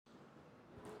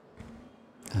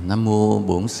Nam mô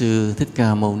Bổn Sư Thích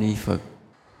Ca Mâu Ni Phật.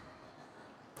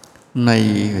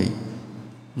 Nay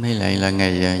lại là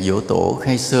ngày giỗ tổ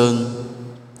khai sơn.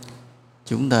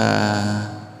 Chúng ta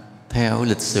theo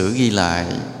lịch sử ghi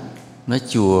lại, nói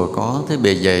chùa có tới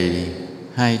bề dày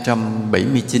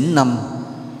 279 năm.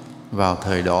 Vào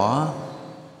thời đó,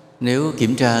 nếu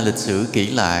kiểm tra lịch sử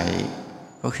kỹ lại,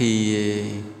 có khi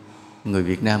người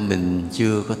Việt Nam mình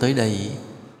chưa có tới đây.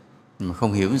 Mà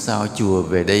không hiểu sao chùa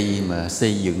về đây mà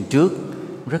xây dựng trước,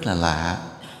 rất là lạ.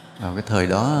 Vào cái thời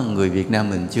đó người Việt Nam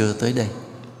mình chưa tới đây.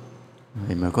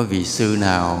 Vậy mà có vị sư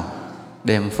nào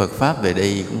đem Phật Pháp về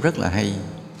đây cũng rất là hay.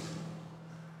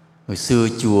 Hồi xưa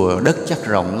chùa đất chắc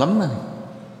rộng lắm.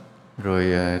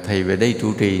 Rồi thầy về đây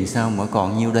trụ trì sao mà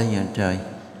còn nhiêu đây hả trời?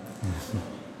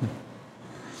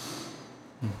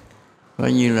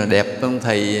 Coi như là đẹp không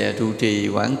thầy trụ trì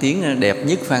Quảng Tiến đẹp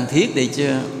nhất Phan Thiết đây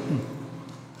chứ.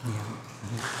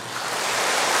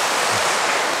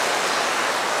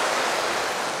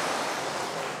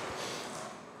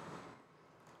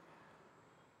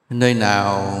 Nơi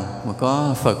nào mà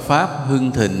có Phật Pháp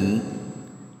hưng thịnh,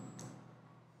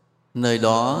 nơi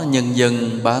đó nhân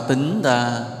dân bá tính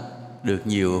ta được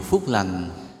nhiều phúc lành.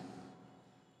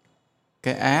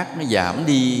 Cái ác nó giảm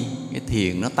đi, cái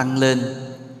thiện nó tăng lên,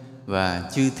 và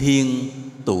chư thiên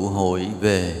tụ hội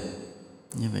về.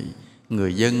 Như vậy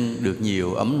người dân được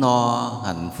nhiều ấm no,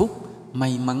 hạnh phúc,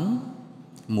 may mắn.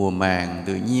 Mùa màng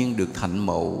tự nhiên được thạnh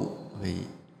mậu. Vì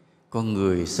con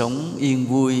người sống yên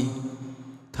vui,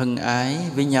 thân ái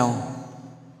với nhau.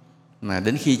 Mà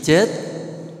đến khi chết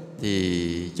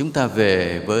thì chúng ta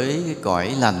về với cái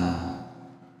cõi lành.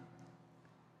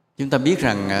 Chúng ta biết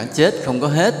rằng chết không có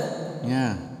hết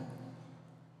nha.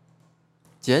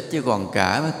 Chết chứ còn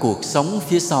cả cái cuộc sống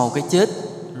phía sau cái chết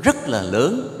rất là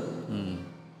lớn.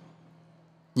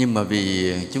 Nhưng mà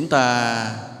vì chúng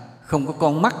ta không có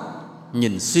con mắt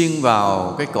nhìn xuyên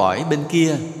vào cái cõi bên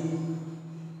kia,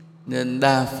 nên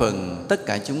đa phần tất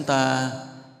cả chúng ta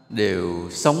đều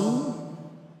sống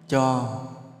cho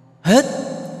hết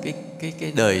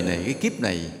cái đời này, cái kiếp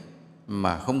này,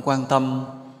 mà không quan tâm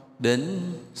đến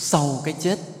sau cái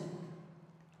chết.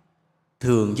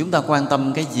 Thường chúng ta quan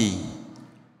tâm cái gì?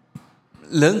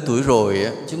 Lớn tuổi rồi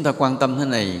chúng ta quan tâm thế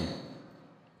này: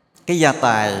 cái gia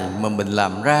tài mà mình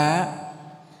làm ra,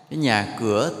 cái nhà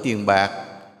cửa, tiền bạc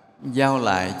giao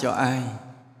lại cho ai?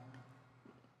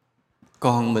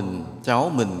 Con mình, cháu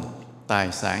mình,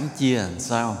 tài sản chia làm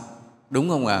sao? Đúng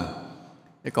không ạ?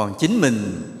 Còn chính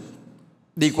mình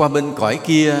đi qua bên cõi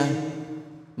kia,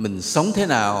 mình sống thế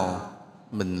nào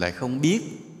mình lại không biết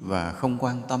và không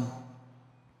quan tâm.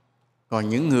 Còn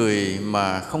những người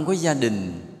mà không có gia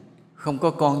đình, không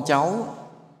có con cháu,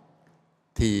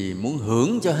 thì muốn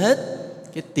hưởng cho hết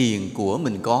cái tiền của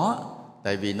mình có.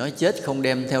 Tại vì nói chết không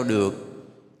đem theo được,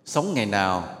 sống ngày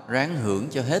nào ráng hưởng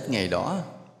cho hết ngày đó.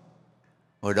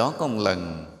 Hồi đó có một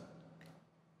lần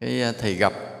cái thầy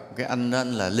gặp cái anh đó,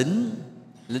 anh là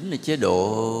lính ở chế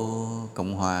độ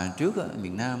Cộng Hòa trước ở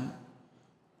miền Nam.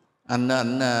 Anh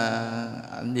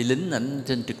đi lính, anh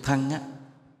trên trực thăng á,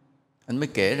 anh mới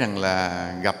kể rằng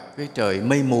là gặp cái trời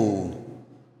mây mù,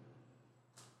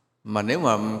 mà nếu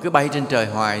mà cứ bay trên trời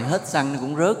hoài hết xăng nó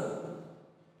cũng rớt,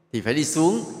 thì phải đi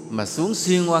xuống. Mà xuống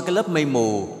xuyên qua cái lớp mây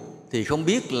mù thì không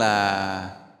biết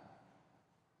là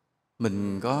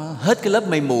mình có hết cái lớp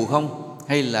mây mù không,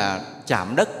 hay là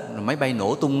chạm đất rồi máy bay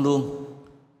nổ tung luôn.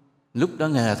 Lúc đó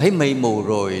nghe thấy mây mù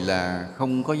rồi là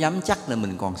không có dám chắc là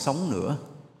mình còn sống nữa.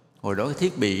 Hồi đó cái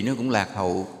thiết bị nó cũng lạc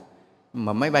hậu,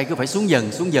 mà máy bay cứ phải xuống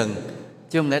dần,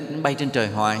 chứ không lẽ bay trên trời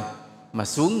hoài. Mà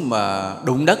xuống mà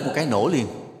đụng đất một cái nổ liền.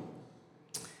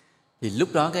 Thì lúc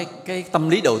đó cái tâm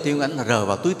lý đầu tiên của anh là rờ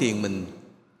vào túi tiền mình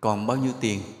còn bao nhiêu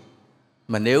tiền.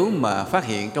 Mà nếu mà phát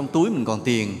hiện trong túi mình còn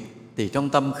tiền, thì trong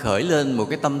tâm khởi lên một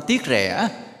cái tâm tiếc rẻ,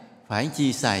 phải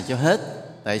chi xài cho hết.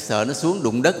 Tại sợ nó xuống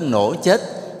đụng đất nổ chết,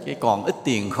 cái còn ít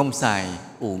tiền không xài,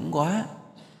 uổng quá.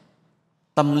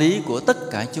 Tâm lý của tất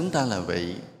cả chúng ta là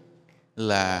vậy,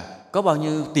 là có bao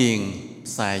nhiêu tiền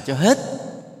xài cho hết,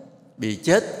 bị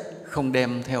chết không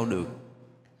đem theo được,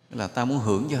 là ta muốn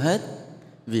hưởng cho hết.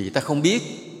 Vì ta không biết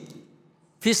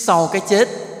phía sau cái chết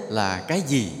là cái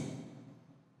gì,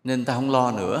 nên ta không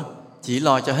lo nữa, chỉ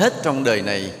lo cho hết trong đời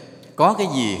này. Có cái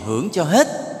gì hưởng cho hết.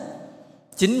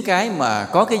 Chính cái mà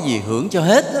có cái gì hưởng cho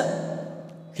hết á,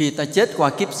 khi ta chết qua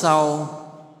kiếp sau,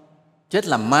 chết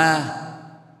làm ma,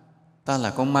 ta là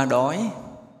con ma đói.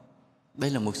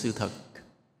 Đây là một sự thật.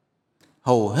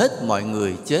 Hầu hết mọi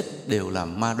người chết đều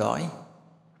làm ma đói.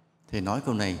 Thì nói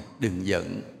câu này đừng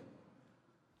giận.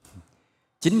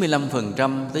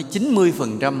 95% tới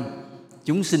 90%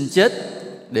 chúng sinh chết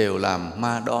đều làm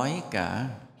ma đói cả.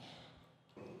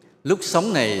 Lúc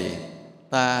sống này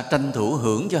ta tranh thủ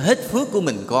hưởng cho hết phước của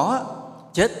mình có,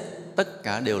 chết tất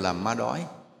cả đều làm ma đói.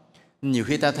 Nhiều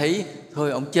khi ta thấy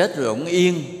thôi ông chết rồi ông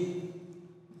yên.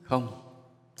 Không,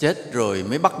 chết rồi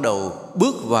mới bắt đầu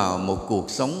bước vào một cuộc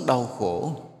sống đau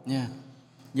khổ nha.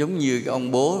 Giống như cái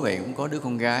ông bố vậy, cũng có đứa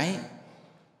con gái.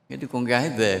 Cái đứa con gái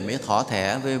về mới thỏ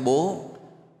thẻ với bố: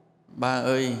 ba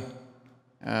ơi,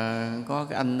 có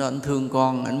cái anh đó, anh thương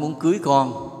con, anh muốn cưới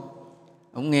con.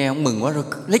 Ông nghe ông mừng quá rồi: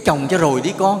 lấy chồng cho rồi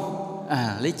đi con.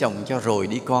 Lấy chồng cho rồi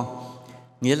đi con.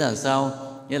 Nghĩa là sao?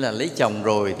 Nghĩa là lấy chồng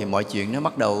rồi thì mọi chuyện nó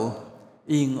bắt đầu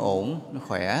yên ổn, nó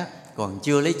khỏe. Còn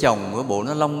chưa lấy chồng, cái bộ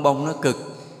nó lông bông, nó cực.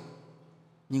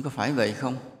 Nhưng có phải vậy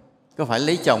không? Có phải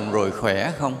lấy chồng rồi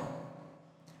khỏe không?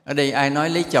 Ở đây ai nói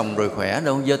lấy chồng rồi khỏe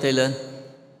đâu? Giơ tay lên.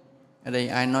 Ở đây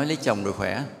ai nói lấy chồng rồi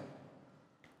khỏe?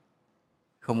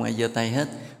 Không ai giơ tay hết.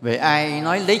 Vậy ai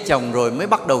nói lấy chồng rồi mới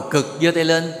bắt đầu cực? Giơ tay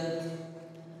lên.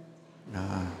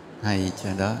 Đó, hay chưa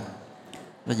đó?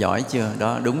 Nó giỏi chưa?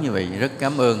 Đó, đúng như vậy. Rất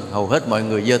cảm ơn. Hầu hết mọi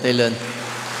người giơ tay lên.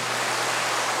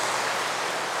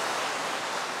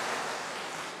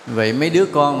 Vậy mấy đứa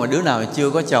con mà đứa nào chưa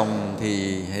có chồng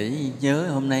thì hãy nhớ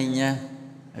hôm nay nha.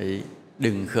 Hãy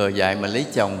đừng khờ dại mà lấy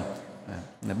chồng,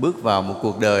 là bước vào một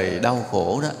cuộc đời đau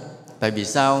khổ đó. Tại vì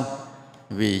sao?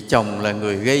 Vì chồng là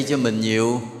người gây cho mình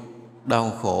nhiều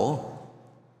đau khổ.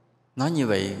 Nói như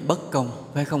vậy bất công,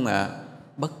 phải không ạ?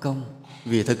 Bất công.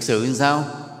 Vì thực sự làm sao?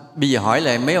 Bây giờ hỏi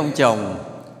lại mấy ông chồng,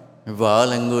 vợ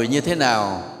là người như thế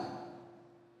nào?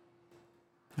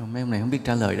 Mấy ông này không biết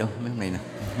trả lời đâu. Mấy ông này nè,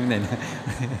 mấy ông này nè.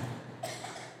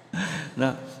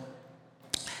 Đó.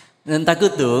 Nên ta cứ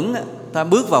tưởng ta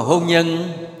bước vào hôn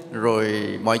nhân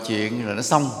rồi mọi chuyện rồi nó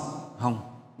xong. Không,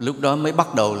 lúc đó mới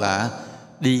bắt đầu là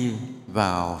đi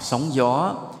vào sóng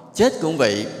gió. Chết cũng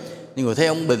vậy. Nhưng người thấy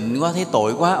ông bệnh quá, thấy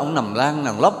tội quá, ông nằm lăn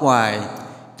nằm lóc hoài,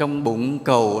 trong bụng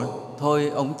cầu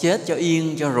thôi ông chết cho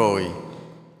yên cho rồi.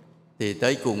 Thì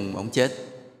tới cùng ông chết,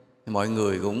 mọi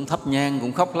người cũng thắp nhang,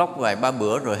 cũng khóc lóc vài ba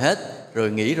bữa rồi hết.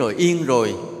 Rồi nghĩ rồi yên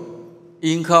rồi.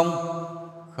 Yên không?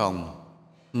 Không,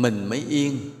 mình mới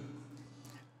yên.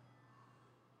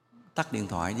 Tắt điện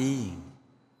thoại đi.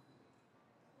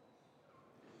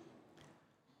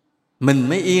 Mình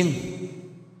mới yên.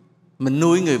 Mình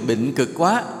nuôi người bệnh cực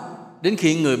quá, đến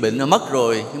khi người bệnh nó mất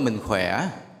rồi mình khỏe.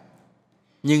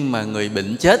 Nhưng mà người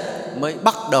bệnh chết mới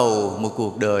bắt đầu một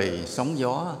cuộc đời sóng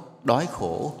gió đói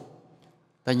khổ.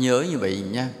 Ta nhớ như vậy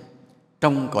nha.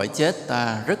 Trong cõi chết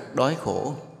ta rất đói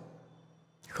khổ,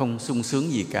 không sung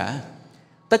sướng gì cả.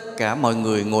 Tất cả mọi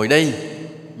người ngồi đây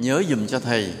nhớ giùm cho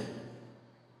Thầy,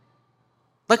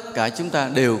 tất cả chúng ta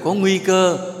đều có nguy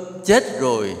cơ chết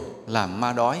rồi làm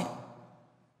ma đói.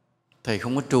 Thầy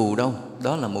không có trù đâu,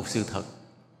 đó là một sự thật.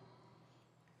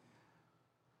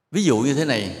 Ví dụ như thế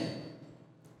này.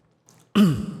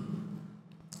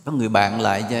 Có người bạn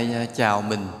lại chào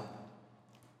mình,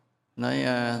 nói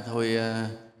thôi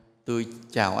tôi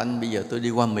chào anh, bây giờ tôi đi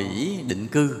qua Mỹ định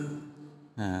cư.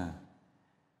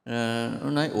 Nó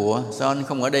nói ủa sao anh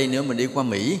không ở đây nữa mà đi qua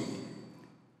Mỹ?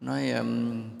 Nói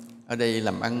ở đây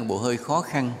làm ăn bộ hơi khó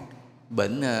khăn,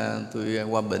 bển tôi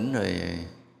qua bển rồi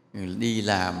đi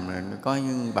làm rồi có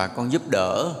bà con giúp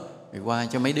đỡ, rồi qua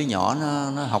cho mấy đứa nhỏ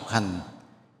nó học hành.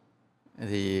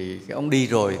 Thì cái ông đi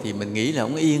rồi thì mình nghĩ là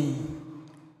ông yên.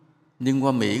 Nhưng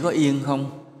qua Mỹ có yên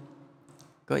không?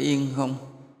 Có yên không?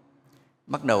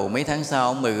 Bắt đầu mấy tháng sau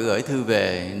ông mới gửi thư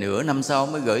về, nửa năm sau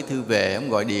mới gửi thư về, ông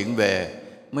gọi điện về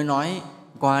mới nói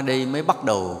qua đây mới bắt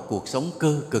đầu cuộc sống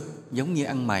cơ cực giống như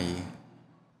ăn mày.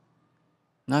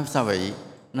 Nói sao vậy?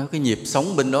 Nói cái nhịp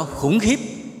sống bên đó khủng khiếp,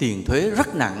 tiền thuế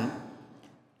rất nặng,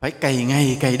 phải cày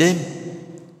ngày cày đêm.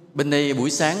 Bên đây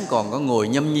buổi sáng còn có ngồi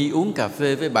nhâm nhi uống cà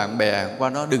phê với bạn bè, qua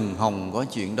đó đừng hòng có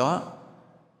chuyện đó.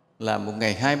 Làm một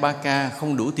ngày 2-3 ca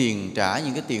không đủ tiền trả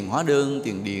những cái tiền hóa đơn,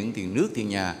 tiền điện, tiền nước, tiền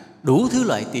nhà, đủ thứ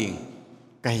loại tiền,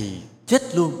 cày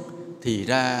chết luôn. Thì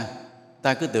ra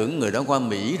ta cứ tưởng người đó qua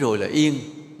Mỹ rồi là yên,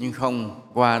 nhưng không,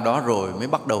 qua đó rồi mới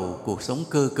bắt đầu cuộc sống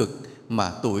cơ cực,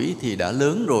 mà tuổi thì đã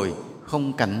lớn rồi,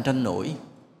 không cạnh tranh nổi,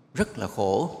 rất là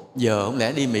khổ. Giờ không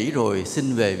lẽ đi Mỹ rồi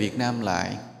xin về Việt Nam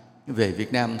lại, về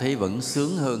Việt Nam thấy vẫn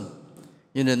sướng hơn.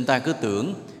 Cho nên ta cứ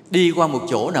tưởng đi qua một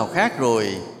chỗ nào khác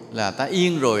rồi là ta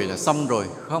yên rồi, là xong rồi.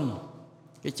 Không,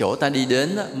 cái chỗ ta đi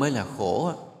đến đó mới là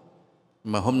khổ.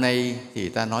 Mà hôm nay thì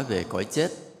ta nói về cõi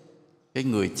chết. Cái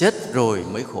người chết rồi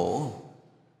mới khổ.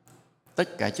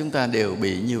 Tất cả chúng ta đều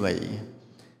bị như vậy.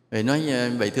 Vậy nói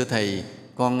vậy thưa Thầy,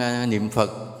 con niệm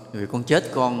Phật rồi con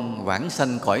chết con vãng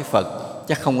sanh cõi Phật,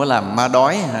 chắc không có làm ma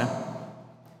đói hả?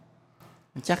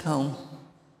 Chắc không?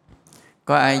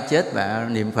 Có ai chết và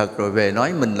niệm Phật rồi về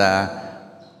nói mình là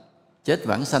chết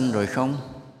vãng sanh rồi không?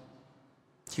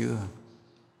 Chưa.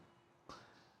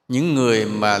 Những người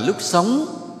mà lúc sống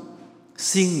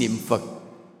siêng niệm Phật,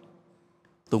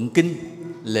 tụng kinh,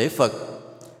 lễ Phật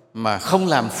mà không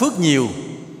làm phước nhiều,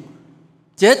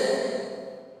 chết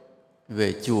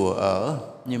về chùa ở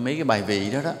như mấy cái bài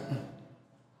vị đó đó.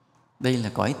 Đây là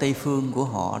cõi Tây Phương của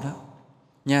họ đó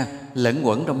nha, lẫn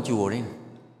quẩn trong chùa đây,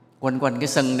 quanh quanh cái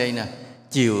sân đây nè.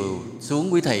 Chiều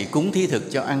xuống quý thầy cúng thí thực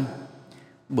cho ăn.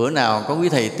 Bữa nào có quý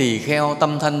thầy tỳ kheo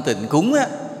tâm thanh tịnh cúng á,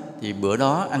 thì bữa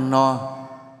đó ăn no.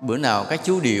 Bữa nào các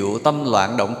chú điệu tâm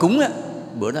loạn động cúng á,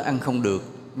 bữa đó ăn không được,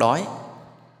 đói.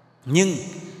 Nhưng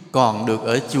còn được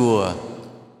ở chùa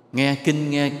nghe kinh,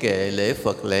 nghe kệ, lễ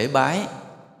Phật, lễ bái,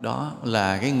 đó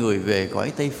là cái người về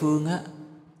cõi Tây Phương á.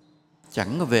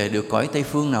 Chẳng có về được cõi Tây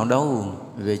Phương nào đâu,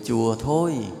 về chùa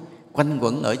thôi, quanh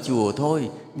quẩn ở chùa thôi,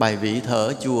 bài vị thờ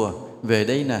ở chùa. Về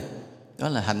đây nè, đó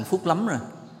là hạnh phúc lắm rồi.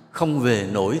 Không về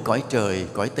nổi cõi trời,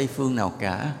 cõi Tây Phương nào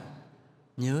cả.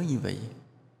 Nhớ như vậy.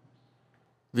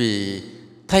 Vì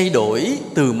thay đổi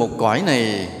từ một cõi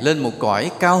này lên một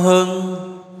cõi cao hơn,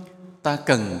 ta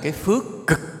cần cái phước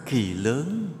cực kỳ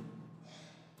lớn.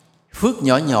 Phước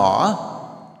nhỏ nhỏ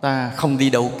ta không đi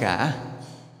đâu cả.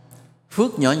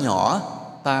 Phước nhỏ nhỏ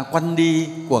ta quanh đi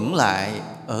quẩn lại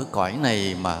ở cõi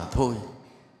này mà thôi.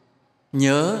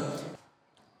 Nhớ,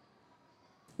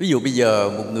 ví dụ bây giờ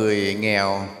một người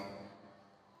nghèo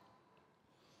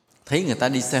thấy người ta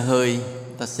đi xe hơi,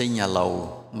 người ta xây nhà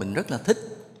lầu, mình rất là thích.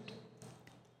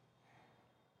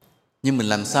 Nhưng mình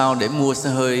làm sao để mua xe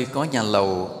hơi, có nhà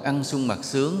lầu, ăn sung mặc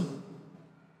sướng?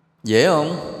 Dễ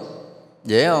không?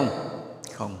 Dễ không?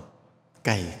 Không.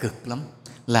 Cày cực lắm,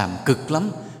 làm cực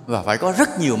lắm, và phải có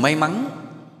rất nhiều may mắn.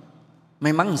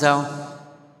 May mắn làm sao?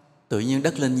 Tự nhiên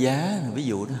đất lên giá, ví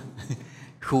dụ đó.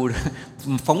 Khu đó,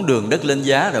 phóng đường đất lên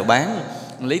giá rồi bán,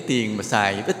 lấy tiền mà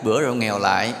xài ít bữa rồi nghèo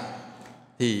lại.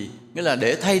 Thì nghĩa là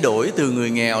để thay đổi từ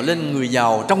người nghèo lên người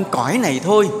giàu trong cõi này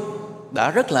thôi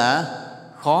đã rất là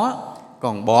khó.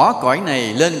 Còn bỏ cõi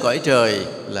này lên cõi trời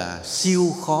là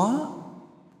siêu khó,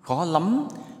 khó lắm.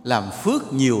 Làm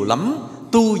phước nhiều lắm,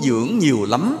 tu dưỡng nhiều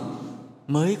lắm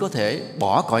mới có thể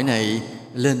bỏ cõi này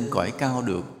lên cõi cao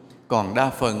được. Còn đa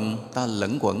phần ta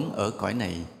lẫn quẩn ở cõi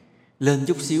này, lên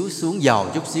chút xíu, xuống giàu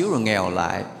chút xíu rồi nghèo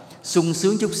lại, sung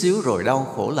sướng chút xíu rồi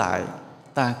đau khổ lại.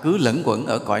 Ta cứ lẫn quẩn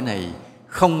ở cõi này,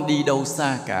 không đi đâu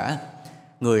xa cả.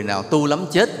 Người nào tu lắm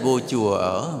chết vô chùa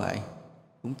ở vậy,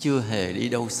 cũng chưa hề đi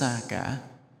đâu xa cả.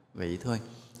 Vậy thôi.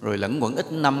 Rồi lẫn quẩn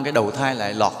ít năm, cái đầu thai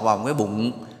lại lọt vào cái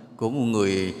bụng của một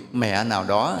người mẹ nào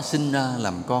đó, sinh ra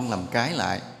làm con làm cái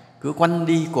lại, cứ quanh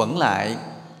đi quẩn lại.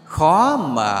 Khó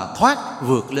mà thoát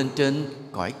vượt lên trên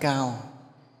cõi cao,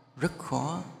 rất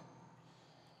khó.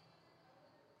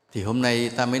 Thì hôm nay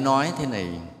ta mới nói thế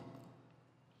này.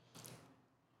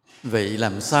 Vậy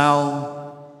làm sao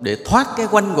để thoát cái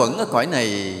quanh quẩn ở cõi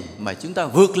này mà chúng ta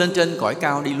vượt lên trên cõi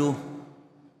cao đi luôn,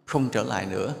 không trở lại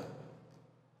nữa?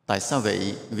 Tại sao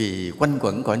vậy? Vì quanh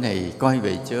quẩn cõi này coi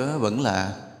về chớ vẫn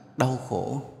là đau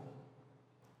khổ.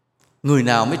 Người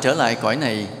nào mới trở lại cõi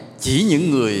này? Chỉ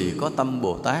những người có tâm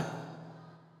Bồ Tát.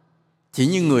 Chỉ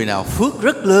những người nào phước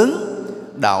rất lớn,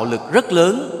 đạo lực rất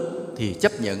lớn thì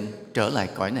chấp nhận trở lại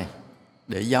cõi này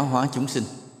để giáo hóa chúng sinh.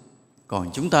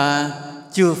 Còn chúng ta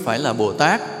chưa phải là Bồ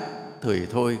Tát thì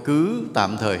thôi cứ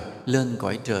tạm thời lên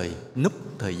cõi trời núp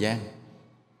thời gian.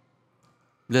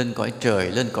 Lên cõi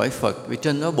trời, lên cõi Phật, vì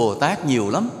trên đó Bồ Tát nhiều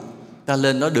lắm. Ta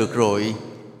lên đó được rồi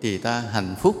thì ta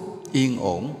hạnh phúc, yên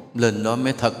ổn. Lên đó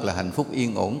mới thật là hạnh phúc,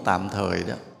 yên ổn tạm thời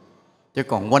đó. Chứ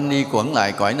còn quanh đi quẩn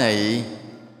lại cõi này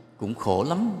cũng khổ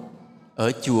lắm.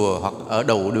 Ở chùa hoặc ở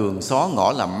đầu đường xó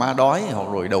ngõ làm ma đói, hoặc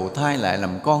rồi đầu thai lại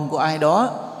làm con của ai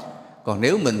đó. Còn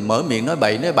nếu mình mở miệng nói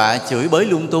bậy nói bạ, chửi bới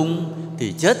lung tung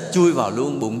thì chết chui vào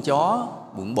luôn bụng chó,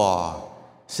 bụng bò,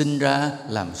 sinh ra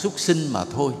làm súc sinh mà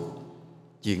thôi.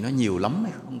 Chuyện nó nhiều lắm,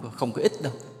 không có ít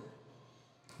đâu.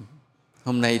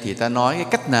 Hôm nay thì ta nói cái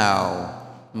cách nào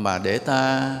mà để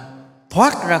ta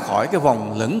thoát ra khỏi cái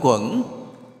vòng lẫn quẩn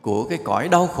của cái cõi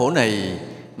đau khổ này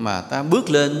mà ta bước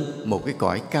lên một cái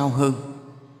cõi cao hơn.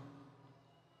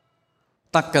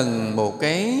 Ta cần một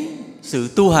cái sự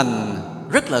tu hành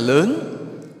rất là lớn,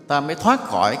 ta mới thoát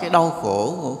khỏi cái đau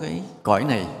khổ của cái cõi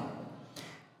này.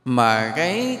 Mà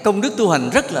cái công đức tu hành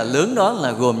rất là lớn đó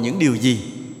là gồm những điều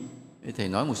gì? Thầy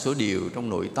nói một số điều trong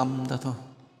nội tâm ta thôi.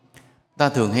 Ta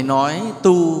thường hay nói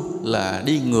tu là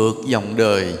đi ngược dòng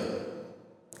đời.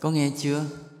 Có nghe chưa?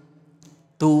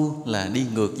 Tu là đi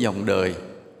ngược dòng đời.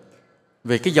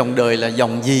 Về cái dòng đời là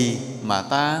dòng gì mà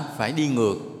ta phải đi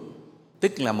ngược?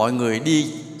 Tức là mọi người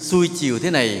đi xuôi chiều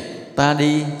thế này, ta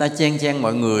đi, ta chen chen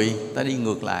mọi người, ta đi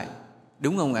ngược lại.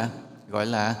 Đúng không ạ? Gọi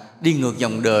là đi ngược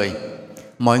dòng đời.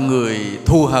 Mọi người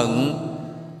thù hận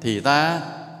thì ta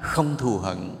không thù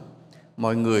hận.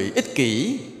 mọi người ích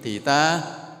kỷ thì ta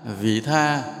vị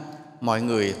tha, mọi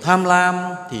người tham lam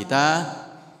thì ta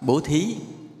bố thí.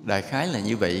 Đại khái là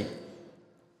như vậy.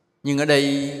 Nhưng ở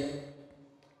đây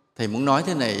Thầy muốn nói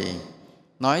thế này,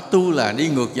 nói tu là đi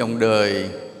ngược dòng đời,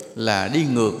 là đi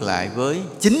ngược lại với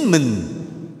chính mình,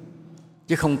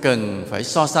 chứ không cần phải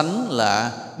so sánh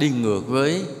là đi ngược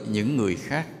với những người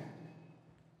khác.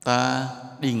 Ta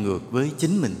đi ngược với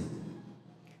chính mình.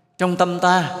 Trong tâm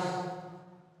ta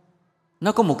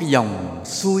nó có một cái dòng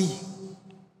xuôi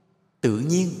tự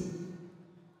nhiên.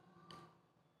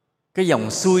 Cái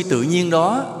dòng xuôi tự nhiên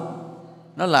đó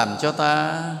nó làm cho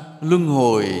ta luân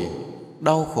hồi,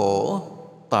 đau khổ,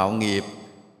 tạo nghiệp,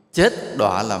 chết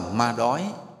đọa làm ma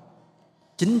đói.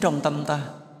 Chính trong tâm ta.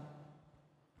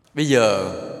 Bây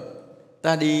giờ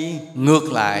ta đi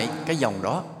ngược lại cái dòng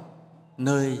đó,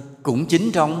 nơi cũng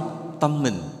chính trong tâm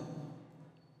mình.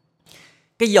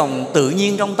 Cái dòng tự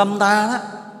nhiên trong tâm ta đó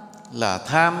là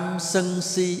tham, sân,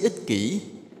 si, ích kỷ.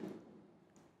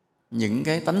 Những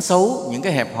cái tánh xấu, những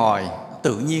cái hẹp hòi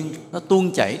tự nhiên nó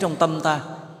tuôn chảy trong tâm ta,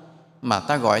 mà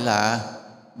ta gọi là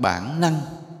bản năng.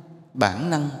 Bản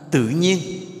năng tự nhiên.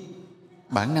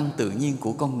 Bản năng tự nhiên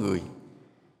của con người.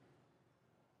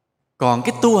 Còn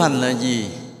cái tu hành là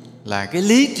gì? Là cái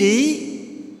lý trí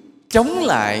chống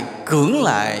lại, cưỡng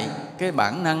lại cái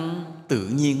bản năng tự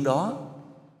nhiên đó.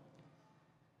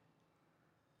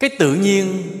 Cái tự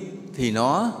nhiên thì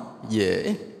nó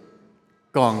dễ,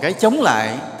 còn cái chống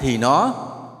lại thì nó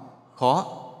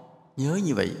khó. Nhớ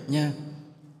như vậy nha.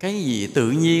 Cái gì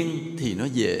tự nhiên thì nó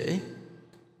dễ,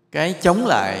 cái chống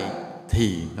lại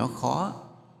thì nó khó.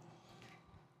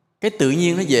 Cái tự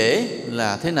nhiên nó dễ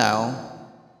là thế nào?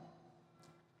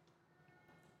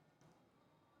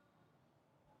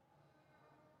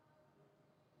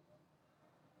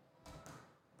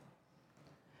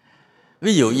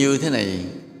 Ví dụ như thế này,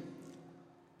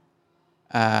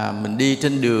 mình đi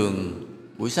trên đường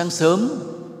buổi sáng sớm,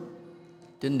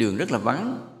 trên đường rất là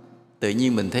vắng, tự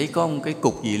nhiên mình thấy có một cái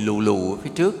cục gì lù lù ở phía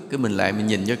trước, cái mình lại mình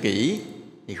nhìn cho kỹ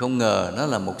thì không ngờ nó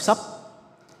là một xấp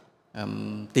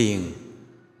tiền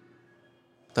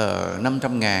tờ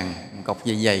 500.000, cọc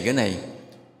dày dày cái này,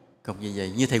 cọc dày dày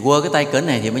như thầy quơ cái tay cỡ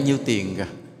này thì bao nhiêu tiền kìa,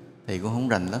 thầy cũng không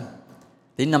rành lắm.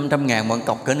 Thì 500.000 một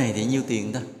cọc cỡ này thì nhiêu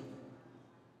tiền ta?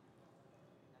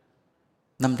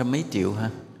 500 mấy triệu ha,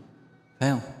 phải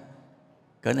không?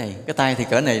 Cỡ này, cái tay thì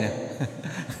cỡ này nè.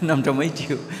 500 mấy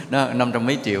triệu đó, 500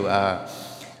 mấy triệu.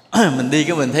 Mình đi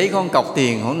cái mình thấy có một cọc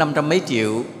tiền khoảng 500 mấy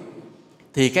triệu,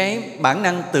 thì cái bản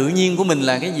năng tự nhiên của mình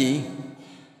là cái gì?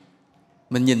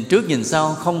 Mình nhìn trước nhìn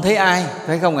sau không thấy ai,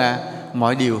 phải không ạ?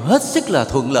 Mọi điều hết sức là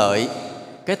thuận lợi.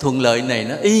 Cái thuận lợi này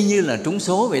nó y như là trúng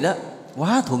số vậy đó.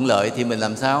 Quá thuận lợi thì mình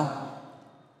làm sao?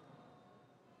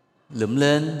 Lụm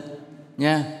lên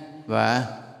nha, và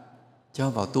cho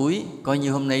vào túi, coi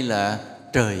như hôm nay là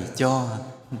trời cho.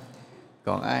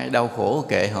 Còn ai đau khổ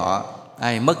kệ họ,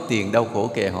 ai mất tiền đau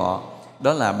khổ kệ họ.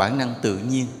 Đó là bản năng tự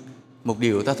nhiên. Một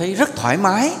điều ta thấy rất thoải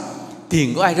mái,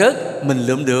 tiền của ai rớt mình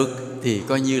lượm được thì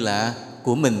coi như là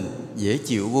của mình, dễ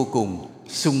chịu vô cùng,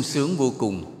 sung sướng vô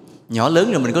cùng. Nhỏ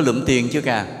lớn rồi mình có lượm tiền chưa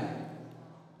cả?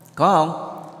 Có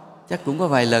không? Chắc cũng có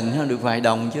vài lần được vài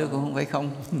đồng chứ cũng không phải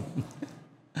không.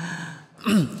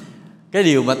 Cái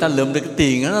điều mà ta lượm được cái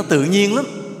tiền đó, nó tự nhiên lắm,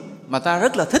 mà ta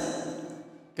rất là thích.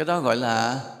 Cái đó gọi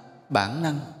là bản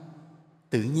năng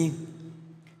tự nhiên.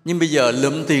 Nhưng bây giờ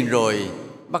lượm tiền rồi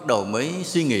bắt đầu mới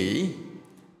suy nghĩ,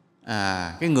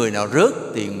 cái người nào rớt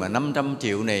tiền mà 500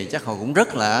 triệu này chắc họ cũng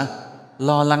rất là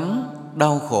lo lắng,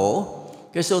 đau khổ.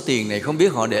 Cái số tiền này không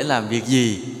biết họ để làm việc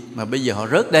gì mà bây giờ họ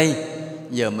rớt đây,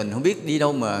 giờ mình không biết đi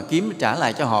đâu mà kiếm trả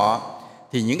lại cho họ.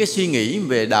 Thì những cái suy nghĩ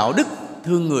về đạo đức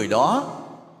thương người đó,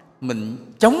 mình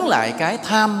chống lại cái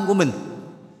tham của mình,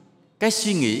 cái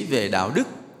suy nghĩ về đạo đức,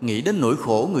 nghĩ đến nỗi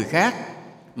khổ người khác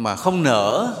mà không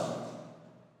nỡ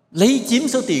lấy chiếm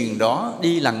số tiền đó,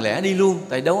 đi lặng lẽ đi luôn,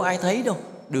 tại đâu ai thấy đâu,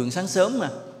 đường sáng sớm mà.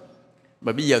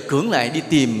 Và bây giờ cưỡng lại đi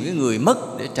tìm cái người mất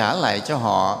để trả lại cho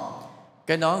họ.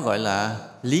 Cái đó gọi là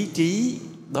lý trí,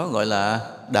 đó gọi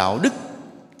là đạo đức,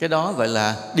 cái đó gọi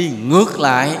là đi ngược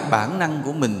lại bản năng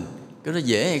của mình. Cái đó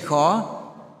dễ hay khó?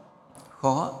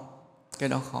 Khó. Cái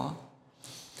đó khó.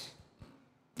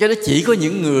 Cái đó chỉ có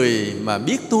những người mà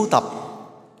biết tu tập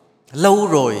lâu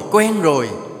rồi, quen rồi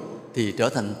thì trở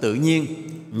thành tự nhiên,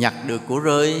 nhặt được của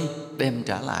rơi đem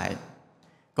trả lại.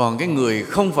 Còn cái người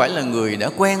không phải là người đã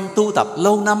quen tu tập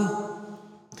lâu năm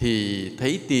thì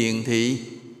thấy tiền thì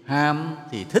ham,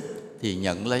 thì thích thì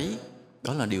nhận lấy.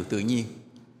 Đó là điều tự nhiên.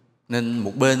 Nên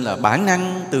một bên là bản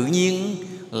năng tự nhiên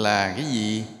là cái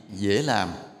gì dễ làm.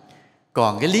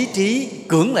 Còn cái lý trí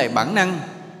cưỡng lại bản năng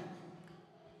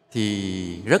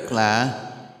thì rất là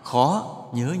khó,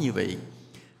 nhớ như vậy.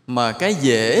 Mà cái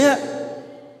dễ á,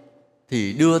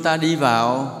 thì đưa ta đi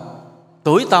vào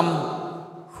tối tăm,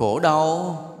 khổ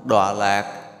đau, đọa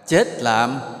lạc, chết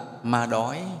làm ma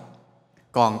đói.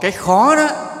 Còn cái khó đó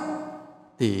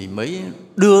thì mới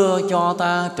đưa cho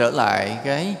ta trở lại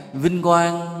cái vinh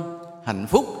quang, hạnh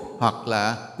phúc, hoặc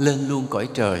là lên luôn cõi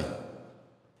trời.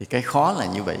 Thì cái khó là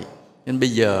như vậy. Nên bây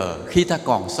giờ khi ta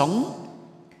còn sống,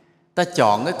 ta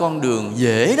chọn cái con đường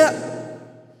dễ đó,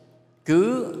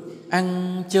 cứ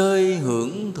ăn chơi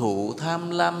hưởng thụ, tham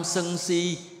lam sân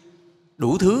si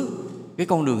đủ thứ, cái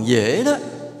con đường dễ đó,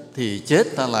 thì chết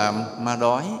ta làm ma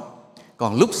đói.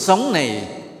 Còn lúc sống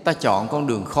này ta chọn con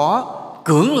đường khó,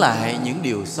 cưỡng lại những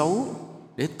điều xấu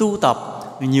để tu tập,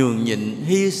 nhường nhịn,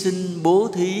 hy sinh, bố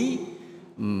thí,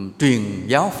 truyền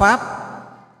giáo pháp,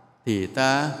 thì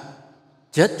ta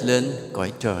chết lên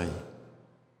cõi trời.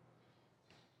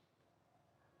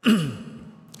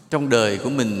 Trong đời của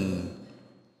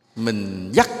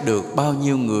mình dắt được bao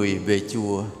nhiêu người về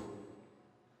chùa?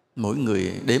 Mỗi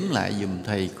người đếm lại giùm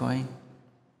thầy coi,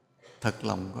 thật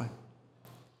lòng coi.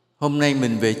 Hôm nay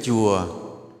mình về chùa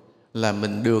là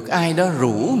mình được ai đó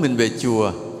rủ mình về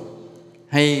chùa,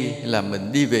 hay là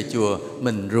mình đi về chùa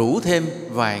mình rủ thêm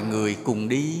vài người cùng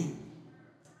đi?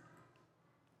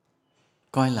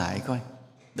 Coi lại coi,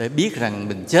 để biết rằng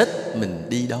mình chết mình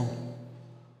đi đâu.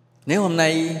 Nếu hôm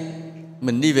nay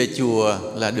mình đi về chùa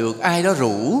là được ai đó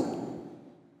rủ,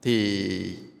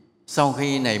 thì sau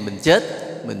khi này mình chết,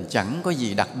 mình chẳng có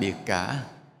gì đặc biệt cả.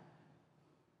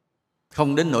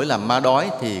 Không đến nỗi làm ma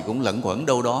đói thì cũng lẫn quẩn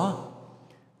đâu đó.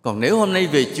 Còn nếu hôm nay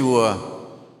về chùa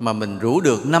mà mình rủ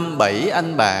được 5-7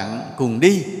 anh bạn cùng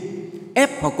đi,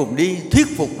 ép họ cùng đi, thuyết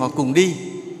phục họ cùng đi,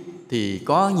 thì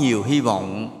có nhiều hy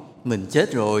vọng mình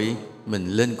chết rồi mình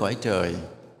lên cõi trời.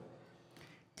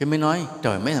 Cái mới nói,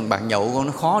 trời, mấy thằng bạn nhậu con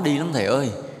nó khó đi lắm thầy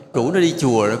ơi. Rủ nó đi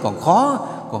chùa rồi còn khó,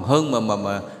 còn hơn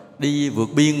mà đi vượt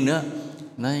biên nữa.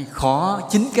 Nói khó,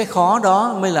 chính cái khó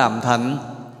đó mới làm thành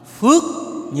phước.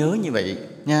 Nhớ như vậy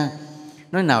nha.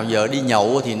 Nói nào giờ đi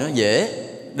nhậu thì nó dễ.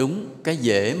 Đúng, cái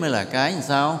dễ mới là cái làm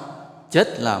sao?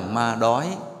 Chết làm ma đói.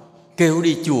 Kêu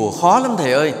đi chùa khó lắm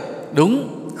thầy ơi.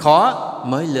 Đúng, khó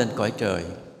mới lên cõi trời.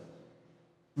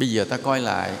 Bây giờ ta coi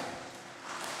lại,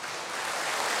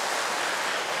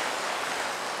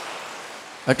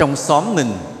 ở trong xóm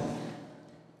mình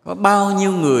có bao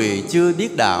nhiêu người chưa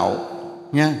biết đạo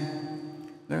nha.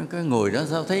 Cái người đó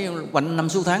sao thấy quanh năm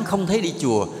suốt tháng không thấy đi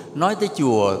chùa. Nói tới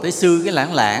chùa, tới sư cái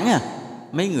lãng lãng à.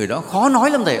 Mấy người đó khó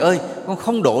nói lắm thầy ơi, con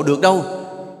không độ được đâu.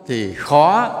 Thì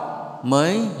khó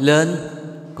mới lên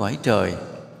cõi trời.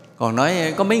 Còn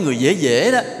nói có mấy người dễ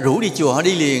dễ đó, rủ đi chùa họ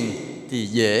đi liền, thì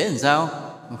dễ làm sao?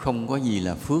 Không có gì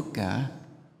là phước cả.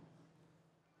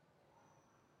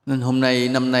 Nên hôm nay,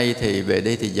 năm nay thì về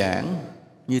đây thì giảng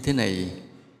như thế này.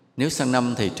 Nếu sang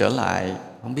năm thì trở lại,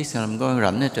 không biết sang năm có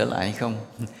rảnh để trở lại hay không.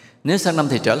 Nếu sang năm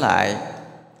thì trở lại,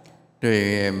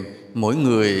 rồi mỗi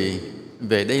người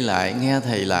về đây lại, nghe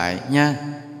thầy lại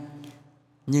nha.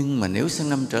 Nhưng mà nếu sang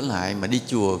năm trở lại mà đi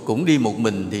chùa cũng đi một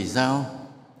mình thì sao?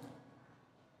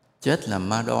 Chết làm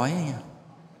ma đói.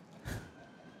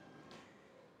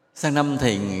 Sang năm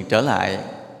thầy trở lại,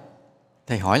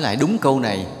 thầy hỏi lại đúng câu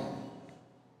này,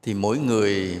 thì mỗi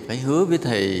người phải hứa với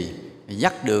thầy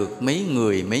dắt được mấy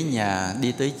người, mấy nhà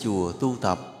đi tới chùa tu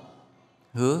tập.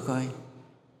 Hứa coi,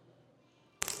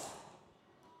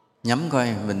 nhắm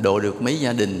coi mình độ được mấy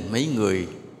gia đình,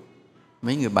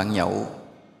 mấy người bạn nhậu.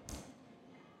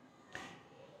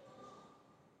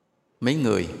 Mấy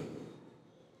người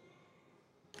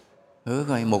hứa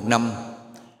coi,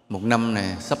 một năm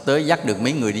này sắp tới dắt được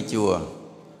mấy người đi chùa.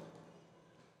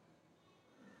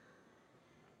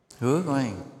 Hứa coi.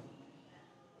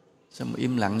 Sao mà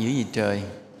im lặng dữ vậy trời?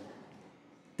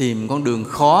 Tìm con đường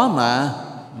khó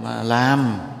mà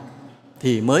làm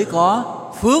thì mới có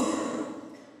phước.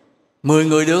 10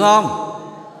 người được không?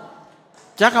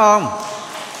 Chắc không?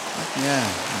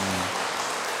 Nha.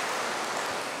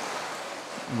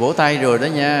 Vỗ tay rồi đó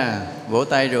nha. Vỗ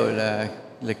tay rồi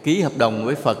là ký hợp đồng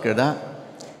với Phật rồi đó.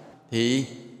 Thì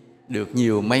được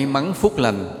nhiều may mắn phúc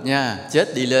lành nha.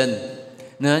 Chết đi lên.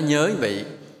 Nên nhớ vậy,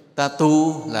 ta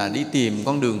tu là đi tìm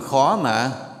con đường khó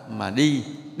mà đi.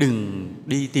 Đừng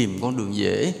đi tìm con đường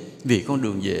dễ, vì con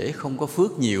đường dễ không có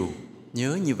phước nhiều.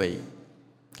 Nhớ như vậy.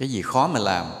 Cái gì khó mà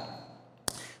làm.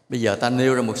 Bây giờ ta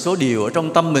nêu ra một số điều ở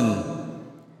trong tâm mình.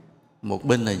 Một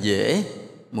bên là dễ,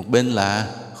 một bên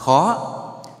là khó.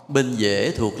 Bên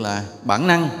dễ thuộc là bản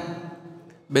năng,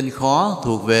 bên khó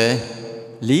thuộc về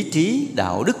lý trí,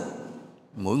 đạo đức.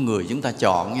 Mỗi người chúng ta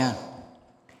chọn nha.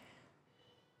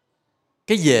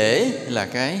 Cái dễ là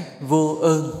cái vô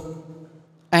ơn.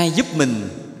 Ai giúp mình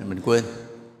quên.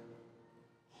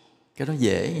 Cái đó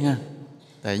dễ nha.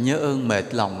 Tại nhớ ơn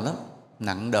mệt lòng lắm,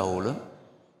 nặng đầu lắm.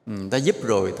 Người ta giúp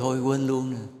rồi thôi quên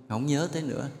luôn, không nhớ tới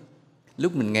nữa.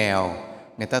 Lúc mình nghèo,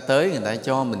 người ta tới, người ta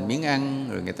cho mình miếng ăn,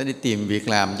 rồi người ta đi tìm việc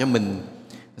làm cho mình.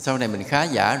 Sau này mình khá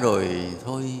giả rồi,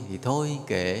 thôi thì thôi,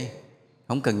 kệ,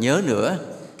 không cần nhớ nữa.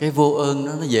 Cái vô ơn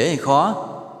đó nó dễ hay khó?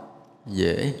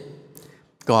 Dễ.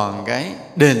 Còn cái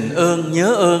đền ơn,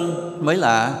 nhớ ơn mới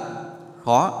là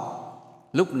khó.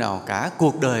 Lúc nào cả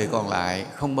cuộc đời còn lại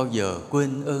không bao giờ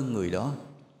quên ơn người đó.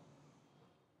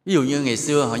 Ví dụ như ngày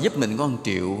xưa họ giúp mình có 1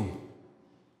 triệu,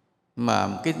 mà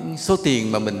cái số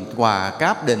tiền mà mình quà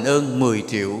cáp đền ơn 10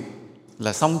 triệu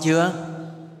là xong chưa?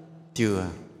 Chưa.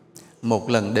 Một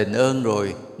lần đền ơn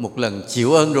rồi, một lần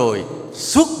chịu ơn rồi,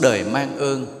 suốt đời mang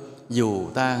ơn. Dù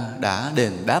ta đã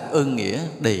đền đáp ơn nghĩa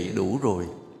đầy đủ rồi,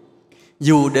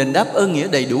 dù đền đáp ơn nghĩa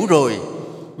đầy đủ rồi,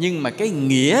 nhưng mà cái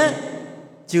nghĩa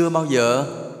chưa bao giờ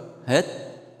hết.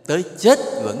 Tới chết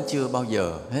vẫn chưa bao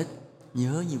giờ hết.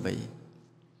 Nhớ như vậy.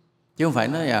 Chứ không phải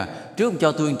nói trước ông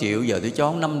cho tôi 1 triệu, giờ tôi cho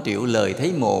ông 5 triệu, lời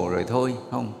thấy mồ rồi thôi.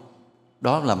 Không.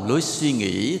 Đó là lối suy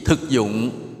nghĩ thực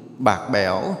dụng, bạc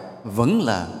bẽo, vẫn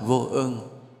là vô ơn.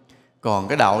 Còn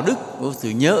cái đạo đức của sự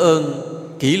nhớ ơn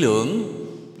kỹ lưỡng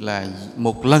là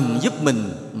một lần giúp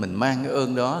mình mang cái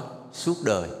ơn đó suốt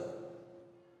đời.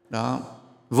 Đó.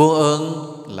 Vô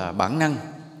ơn là bản năng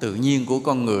tự nhiên của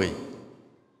con người.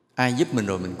 Ai giúp mình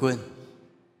rồi mình quên.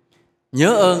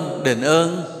 Nhớ ơn, đền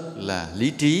ơn là lý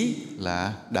trí,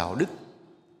 là đạo đức.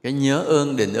 Cái nhớ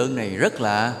ơn, đền ơn này rất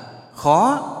là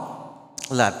khó,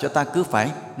 làm cho ta cứ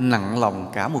phải nặng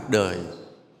lòng cả một đời.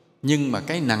 Nhưng mà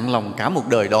cái nặng lòng cả một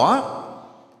đời đó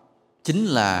chính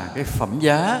là cái phẩm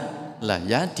giá, là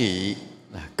giá trị,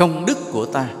 là công đức của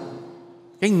ta.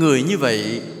 Cái người như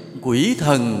vậy quỷ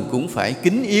thần cũng phải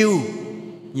kính yêu.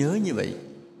 Nhớ như vậy.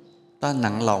 Ta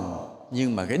nặng lòng,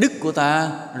 nhưng mà cái đức của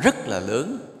ta rất là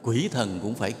lớn, quỷ thần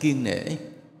cũng phải kiêng nể.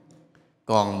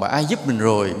 Còn mà ai giúp mình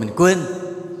rồi mình quên,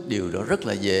 điều đó rất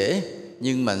là dễ.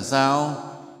 Nhưng mà sao?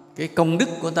 Cái công đức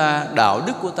của ta, đạo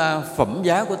đức của ta, phẩm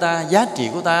giá của ta, giá trị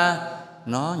của ta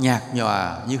nó nhạt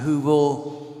nhòa như hư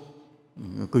vô.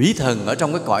 Quỷ thần ở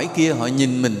trong cái cõi kia họ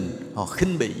nhìn mình, họ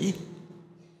khinh bỉ.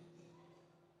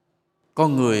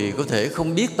 Con người có thể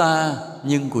không biết ta,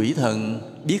 nhưng quỷ thần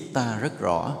biết ta rất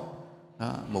rõ.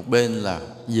 Đó, một bên là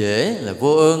dễ là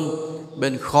vô ơn,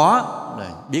 bên khó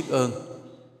là biết ơn.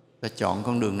 Ta chọn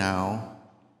con đường nào?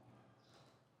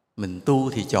 Mình tu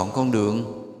thì chọn con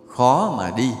đường khó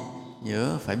mà đi. Nhớ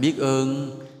phải biết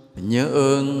ơn, phải nhớ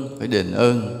ơn, phải đền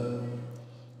ơn.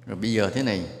 Rồi bây giờ thế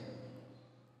này,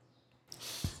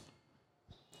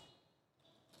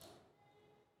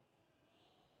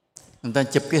 người ta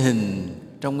chụp cái hình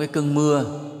trong cái cơn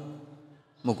mưa,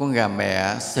 một con gà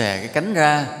mẹ xòe cái cánh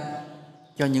ra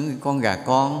cho những con gà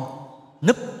con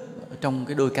núp ở trong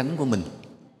cái đôi cánh của mình.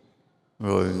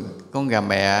 Rồi con gà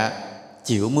mẹ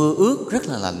chịu mưa ướt rất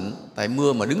là lạnh. Tại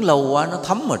mưa mà đứng lâu quá nó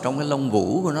thấm vào trong cái lông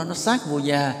vũ của nó sát vô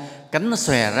da, cánh nó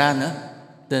xòe ra nữa,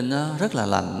 nên nó rất là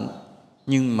lạnh.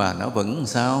 Nhưng mà nó vẫn làm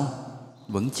sao?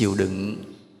 Vẫn chịu đựng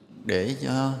để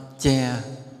cho che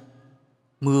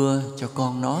mưa cho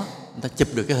con nó. Người ta chụp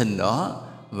được cái hình đó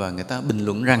và người ta bình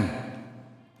luận rằng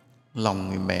lòng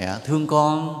người mẹ thương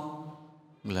con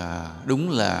là đúng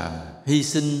là hy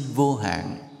sinh vô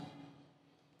hạn.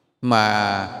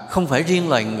 Mà không phải riêng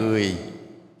loài người,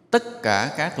 tất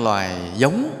cả các loài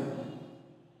giống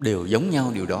đều giống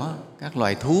nhau điều đó. Các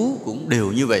loài thú cũng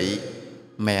đều như vậy.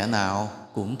 Mẹ nào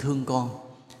cũng thương con.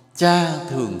 Cha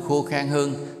thường khô khan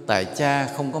hơn, tại cha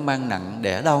không có mang nặng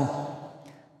đẻ đau.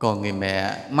 Còn người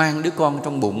mẹ mang đứa con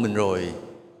trong bụng mình rồi,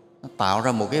 nó tạo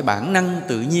ra một cái bản năng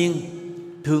tự nhiên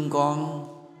thương con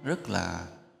rất là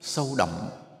sâu đậm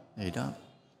vậy đó.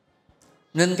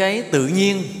 Nên cái tự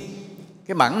nhiên,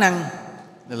 cái bản năng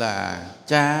là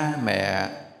cha mẹ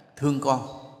thương con.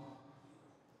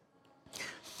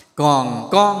 Còn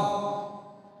con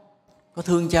có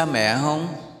thương cha mẹ không?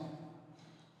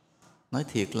 Nói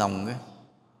thiệt lòng cái,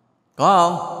 có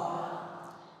không?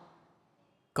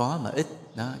 Có mà ít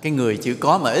đó. Cái người chữ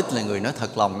có mà ít là người nói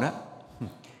thật lòng đó.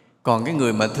 Còn cái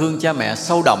người mà thương cha mẹ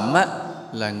sâu đậm á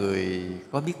là người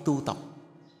có biết tu tập.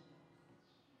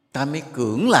 Ta mới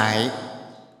cưỡng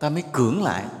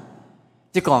lại.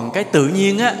 Chứ còn cái tự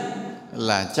nhiên á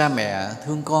là cha mẹ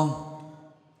thương con,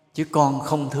 chứ con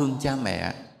không thương cha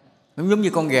mẹ. Giống như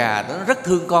con gà đó, nó rất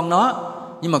thương con nó,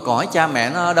 nhưng mà còn hỏi cha mẹ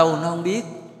nó ở đâu nó không biết,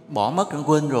 bỏ mất, nó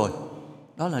quên rồi.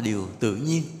 Đó là điều tự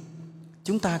nhiên.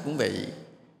 Chúng ta cũng vậy.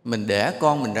 Mình đẻ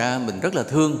con mình ra mình rất là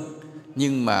thương,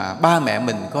 nhưng mà ba mẹ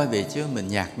mình coi về chứ mình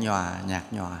nhạt nhòa.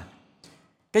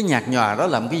 Cái nhạt nhòa đó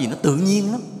là một cái gì nó tự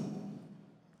nhiên lắm.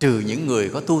 Trừ những người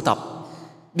có tu tập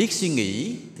biết suy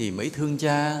nghĩ thì mới thương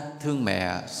cha, thương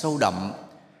mẹ sâu đậm.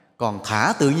 Còn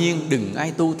thả tự nhiên, đừng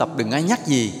ai tu tập, đừng ai nhắc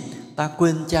gì, ta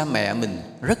quên cha mẹ mình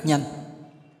rất nhanh.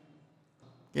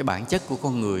 Cái bản chất của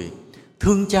con người,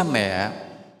 thương cha mẹ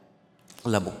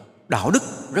là một đạo đức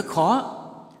rất khó,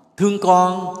 thương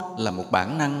con là một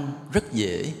bản năng rất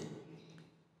dễ.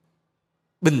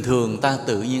 Bình thường ta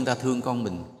tự nhiên ta thương con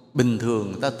mình, bình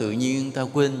thường ta tự nhiên ta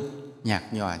quên nhạt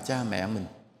nhòa cha mẹ mình.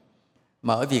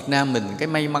 Mà ở Việt Nam mình cái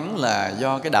may mắn là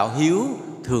do cái đạo hiếu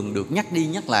thường được nhắc đi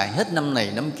nhắc lại hết năm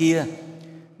này năm kia,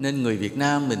 nên người Việt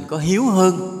Nam mình có hiếu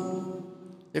hơn.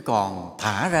 Chứ còn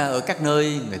thả ra ở các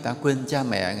nơi người ta quên cha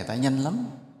mẹ người ta nhanh lắm.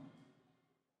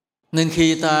 Nên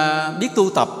khi ta biết tu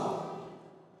tập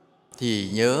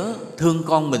thì nhớ thương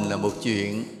con mình là một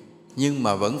chuyện, nhưng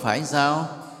mà vẫn phải sao?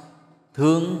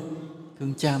 Thương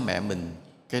cha mẹ mình.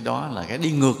 Cái đó là cái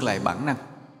đi ngược lại bản năng.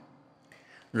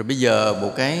 Rồi bây giờ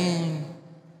một cái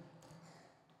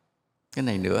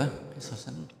này nữa, cái so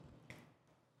sánh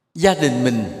gia đình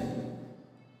mình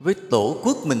với tổ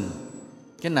quốc mình,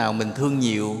 cái nào mình thương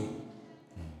nhiều?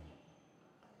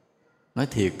 Nói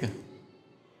thiệt,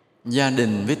 gia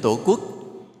đình với tổ quốc,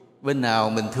 bên nào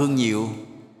mình thương nhiều?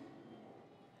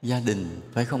 Gia đình,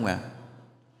 phải không ạ?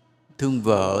 Thương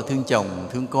vợ, thương chồng,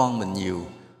 thương con mình nhiều.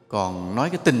 Còn nói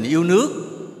cái tình yêu nước,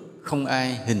 không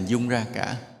ai hình dung ra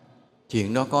cả.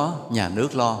 Chuyện đó có nhà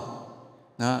nước lo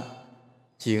đó.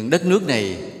 Chuyện đất nước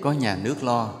này có nhà nước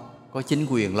lo, có chính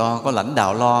quyền lo, có lãnh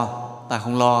đạo lo. Ta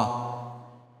không lo,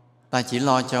 ta chỉ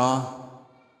lo cho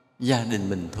gia đình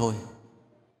mình thôi.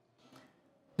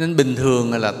 Nên bình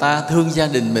thường là ta thương gia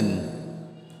đình mình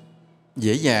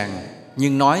dễ dàng,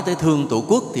 nhưng nói tới thương tổ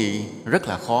quốc thì rất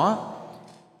là khó.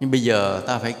 Nhưng bây giờ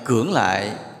ta phải cưỡng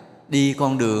lại, đi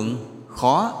con đường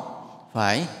khó,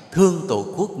 phải thương tổ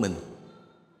quốc mình.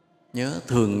 Nhớ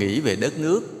thường nghĩ về đất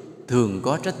nước, thường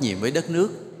có trách nhiệm với đất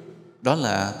nước, đó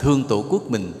là thương tổ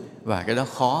quốc mình. Và cái đó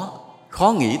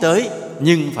khó nghĩ tới,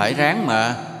 nhưng phải ráng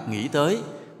mà nghĩ tới.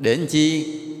 Để làm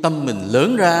chi? Tâm mình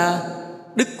lớn ra,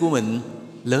 đức của mình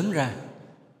lớn ra.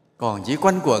 Còn chỉ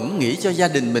quanh quẩn nghĩ cho gia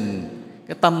đình mình,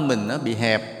 cái tâm mình nó bị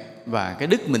hẹp và cái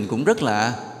đức mình cũng rất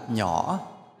là nhỏ.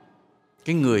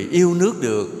 Cái người yêu nước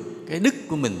được, cái đức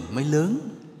của mình mới lớn.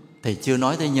 Thầy chưa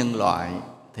nói tới nhân loại,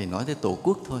 thầy nói tới tổ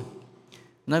quốc thôi.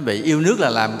 Nói vậy yêu nước là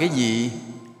làm cái gì?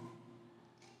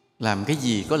 Làm cái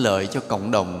gì có lợi cho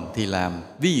cộng đồng thì làm.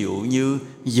 Ví dụ như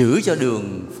giữ cho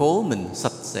đường phố mình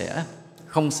sạch sẽ,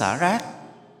 không xả rác,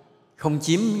 không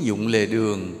chiếm dụng lề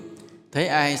đường. Thấy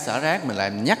ai xả rác mình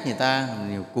lại nhắc người ta,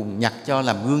 mình cùng nhặt cho,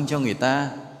 làm gương cho người ta,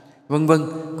 vân vân.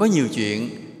 Có nhiều chuyện.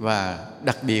 Và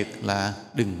đặc biệt là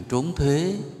đừng trốn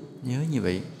thuế. Nhớ như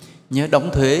vậy. Nhớ đóng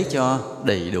thuế cho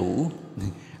đầy đủ.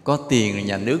 Có tiền rồi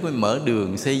nhà nước mới mở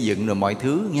đường xây dựng rồi mọi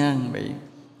thứ nha. Vậy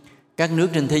các nước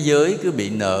trên thế giới cứ bị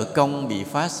nợ công, bị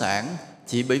phá sản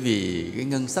chỉ bởi vì cái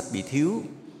ngân sách bị thiếu,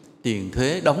 tiền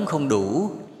thuế đóng không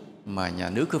đủ, mà nhà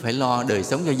nước cứ phải lo đời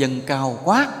sống cho dân cao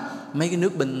quá. Mấy cái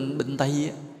nước bên Tây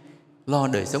ấy, lo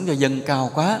đời sống cho dân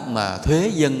cao quá mà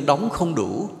thuế dân đóng không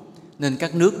đủ, nên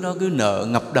các nước nó cứ nợ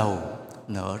ngập đầu,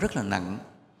 nợ rất là nặng.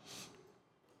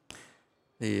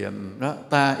 Thì đó,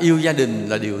 ta yêu gia đình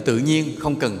là điều tự nhiên,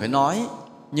 không cần phải nói.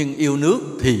 Nhưng yêu nước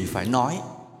thì phải nói.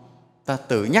 Ta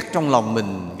tự nhắc trong lòng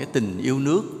mình cái tình yêu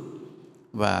nước,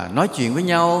 và nói chuyện với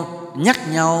nhau,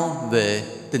 nhắc nhau về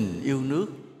tình yêu nước.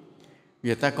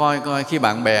 Giờ ta coi khi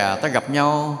bạn bè ta gặp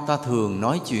nhau, ta thường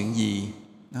nói chuyện gì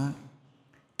đó.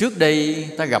 Trước đây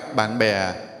ta gặp bạn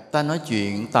bè, ta nói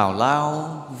chuyện tào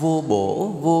lao, vô bổ,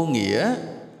 vô nghĩa,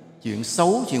 chuyện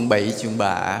xấu, chuyện bậy, chuyện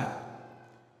bạ,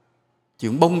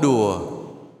 chuyện bông đùa.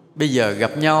 Bây giờ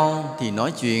gặp nhau thì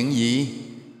nói chuyện gì?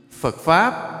 Phật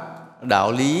Pháp,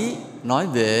 đạo lý, nói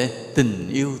về tình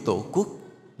yêu tổ quốc.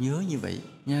 Nhớ như vậy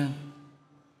nha.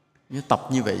 Nhớ tập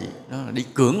như vậy. Đó là đi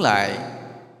cưỡng lại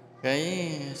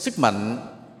cái sức mạnh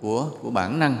của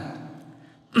bản năng.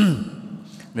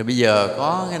 Rồi bây giờ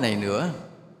có cái này nữa.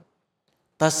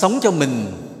 Ta sống cho mình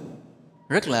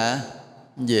rất là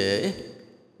dễ,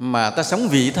 mà ta sống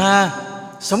vị tha,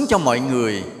 sống cho mọi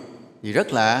người thì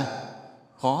rất là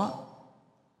khó.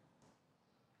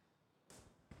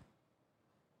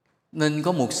 Nên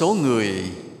có một số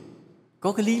người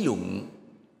có cái lý luận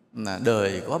là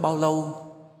đời có bao lâu,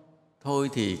 thôi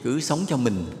thì cứ sống cho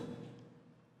mình.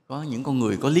 Có những con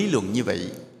người có lý luận như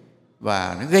vậy,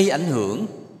 và nó gây ảnh hưởng,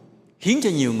 khiến cho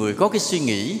nhiều người có cái suy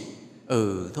nghĩ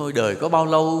thôi đời có bao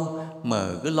lâu mà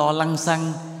cứ lo lăng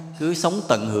xăng, cứ sống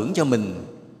tận hưởng cho mình.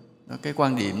 Cái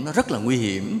quan điểm nó rất là nguy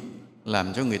hiểm,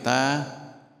 làm cho người ta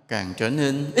càng trở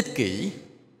nên ích kỷ.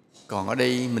 Còn ở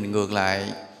đây mình ngược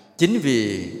lại, chính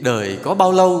vì đời có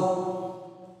bao lâu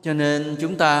cho nên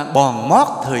chúng ta bòn mót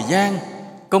thời gian,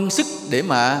 công sức để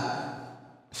mà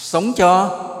sống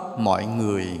cho mọi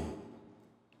người.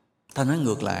 Ta nói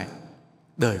ngược lại,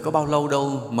 đời có bao lâu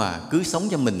đâu mà cứ sống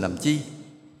cho mình làm chi?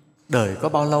 Đời có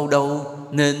bao lâu đâu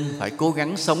nên phải cố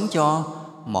gắng sống cho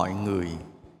mọi người.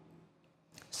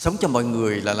 Sống cho mọi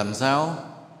người là làm sao?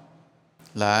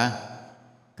 Là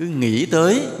cứ nghĩ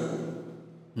tới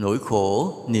nỗi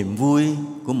khổ, niềm vui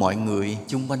của mọi người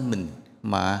chung quanh mình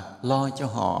mà lo cho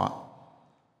họ.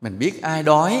 Mình biết ai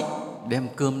đói, đem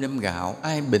cơm đem gạo,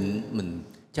 ai bệnh mình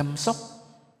chăm sóc,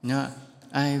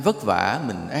 ai vất vả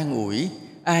mình an ủi,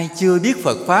 ai chưa biết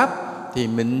Phật Pháp thì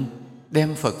mình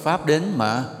đem Phật Pháp đến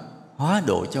mà hóa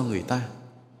độ cho người ta.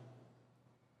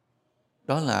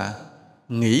 Đó là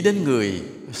nghĩ đến người,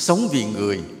 sống vì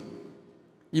người.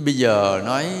 Như bây giờ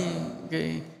nói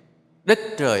cái đất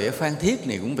trời ở Phan Thiết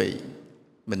này cũng vậy.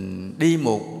 Mình đi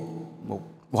một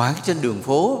quãng trên đường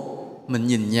phố, mình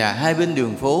nhìn nhà hai bên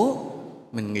đường phố,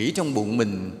 mình nghĩ trong bụng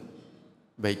mình,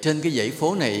 vậy trên cái dãy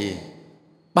phố này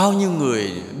bao nhiêu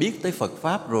người biết tới Phật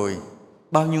Pháp rồi,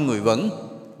 bao nhiêu người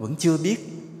vẫn chưa biết.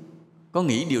 Có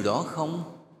nghĩ điều đó không?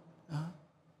 Đó.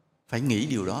 Phải nghĩ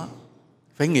điều đó.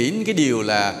 Phải nghĩ cái điều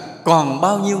là còn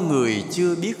bao nhiêu người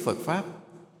chưa biết Phật Pháp,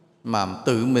 mà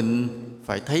tự mình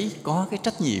phải thấy có cái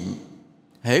trách nhiệm.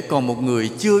 Hễ còn một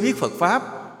người chưa biết Phật Pháp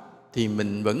thì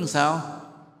mình vẫn sao?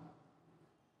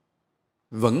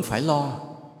 Vẫn phải lo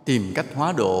tìm cách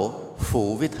hóa độ,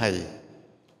 phụ với Thầy.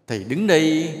 Thầy đứng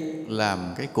đây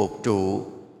làm cái cột trụ,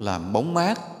 làm bóng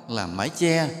mát, làm mái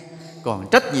che. Còn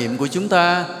trách nhiệm của chúng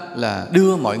ta là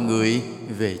đưa mọi người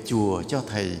về chùa cho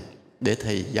Thầy, để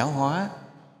Thầy giáo hóa.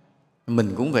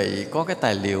 Mình cũng vậy, có cái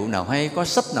tài liệu nào hay, có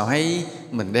sách nào hay,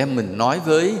 mình đem mình nói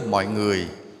với mọi người,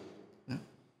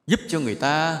 giúp cho người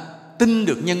ta tin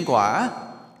được nhân quả,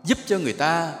 giúp cho người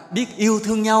ta biết yêu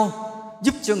thương nhau,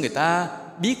 giúp cho người ta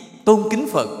biết tôn kính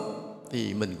Phật,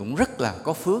 thì mình cũng rất là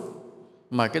có phước.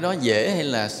 Mà cái đó dễ hay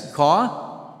là khó?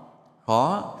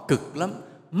 Khó, cực lắm,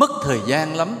 mất thời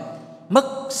gian lắm,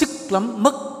 mất sức lắm,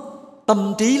 mất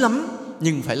tâm trí lắm,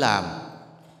 nhưng phải làm.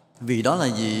 Vì đó là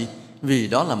gì? Vì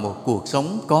đó là một cuộc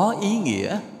sống có ý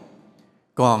nghĩa.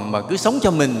 Còn mà cứ sống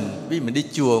cho mình, vì mình đi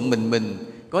chùa mình,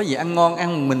 có gì ăn ngon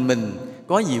ăn một mình,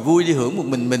 có gì vui đi hưởng một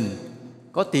mình,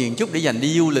 có tiền chút để dành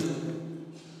đi du lịch,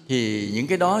 thì những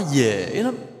cái đó dễ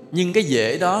lắm. Nhưng cái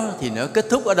dễ đó thì nó kết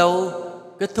thúc ở đâu?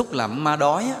 Kết thúc làm ma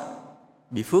đói á,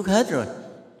 bị phước hết rồi.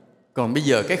 Còn bây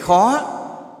giờ cái khó,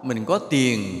 mình có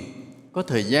tiền, có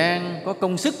thời gian, có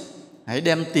công sức, hãy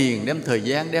đem tiền, đem thời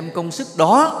gian, đem công sức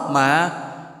đó mà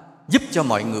giúp cho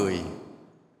mọi người,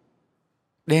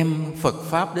 đem Phật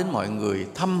Pháp đến mọi người,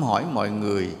 thăm hỏi mọi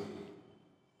người,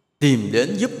 tìm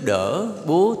đến giúp đỡ,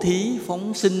 bố thí,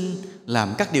 phóng sinh,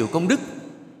 làm các điều công đức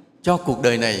cho cuộc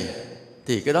đời này.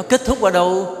 Thì cái đó kết thúc ở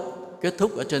đâu? Kết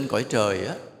thúc ở trên cõi trời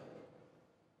á.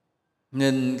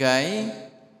 Nên cái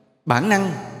bản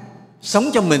năng sống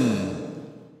cho mình,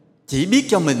 chỉ biết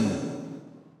cho mình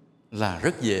là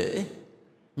rất dễ.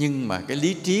 Nhưng mà cái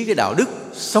lý trí, cái đạo đức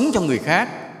sống cho người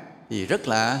khác thì rất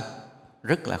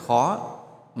là khó.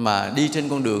 Mà đi trên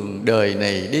con đường đời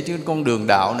này, đi trên con đường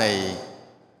đạo này,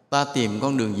 ta tìm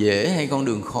con đường dễ hay con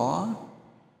đường khó?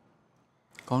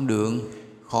 Con đường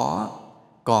khó.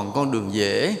 Còn con đường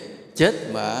dễ,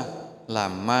 chết mà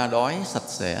làm ma đói sạch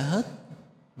sẽ hết.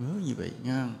 Nhớ như vậy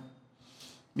nha.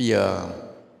 Bây giờ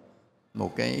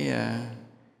một cái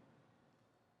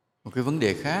vấn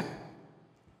đề khác,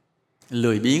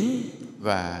 lười biếng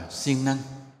và siêng năng.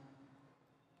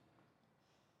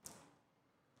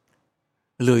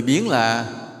 Lười biếng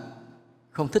là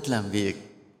không thích làm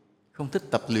việc, không thích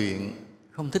tập luyện,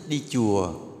 không thích đi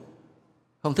chùa,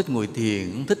 không thích ngồi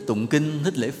thiền, không thích tụng kinh, không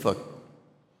thích lễ Phật.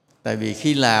 Tại vì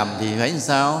khi làm thì phải làm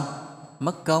sao?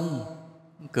 Mất công,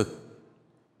 cực.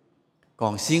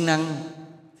 Còn siêng năng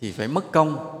thì phải mất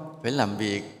công, phải làm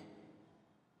việc,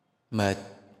 mệt.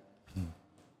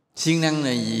 Siêng năng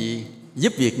là gì?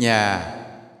 Giúp việc nhà,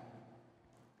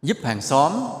 giúp hàng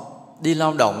xóm, đi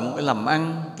lao động, phải làm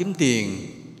ăn, kiếm tiền,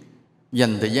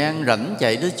 dành thời gian rảnh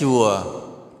chạy tới chùa,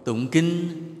 tụng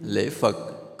kinh, lễ Phật,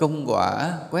 công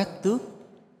quả, quét tước,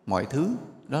 mọi thứ.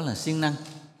 Đó là siêng năng.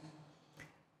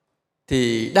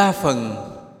 Thì đa phần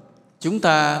chúng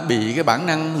ta bị cái bản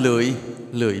năng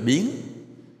lười biếng.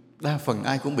 Đa phần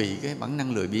ai cũng bị cái bản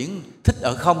năng lười biếng, thích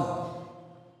ở không.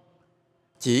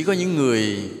 Chỉ có những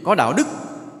người có đạo đức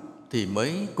thì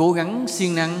mới cố gắng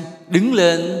siêng năng đứng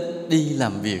lên đi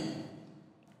làm việc.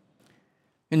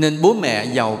 Nên bố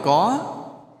mẹ giàu có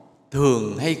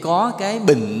thường hay có cái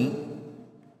bệnh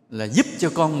là giúp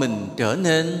cho con mình trở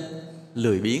nên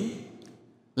lười biếng.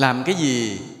 Làm cái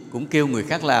gì cũng kêu người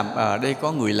khác làm. Ở đây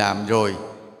có người làm rồi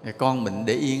con mình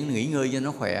để yên, nghỉ ngơi cho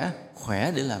nó khỏe.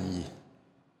 Khỏe để làm gì?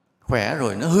 Khỏe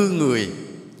rồi nó hư người.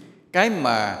 Cái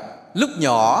mà lúc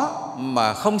nhỏ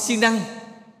mà không siêng năng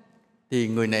thì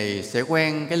người này sẽ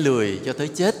quen cái lười cho tới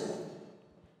chết.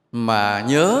 Mà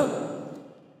nhớ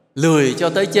lười cho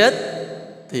tới chết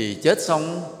thì chết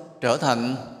xong trở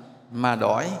thành ma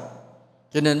đói.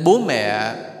 Cho nên bố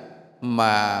mẹ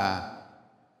mà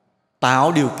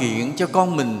tạo điều kiện cho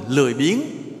con mình lười biếng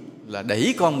là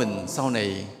đẩy con mình sau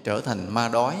này trở thành ma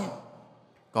đói.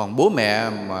 Còn bố mẹ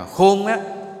mà khôn á,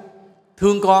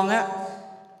 thương con á,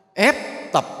 ép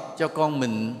tập cho con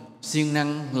mình siêng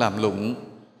năng làm lụng.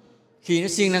 Khi nó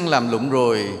siêng năng làm lụng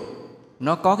rồi,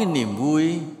 nó có cái niềm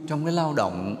vui trong cái lao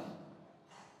động,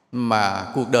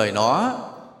 mà cuộc đời nó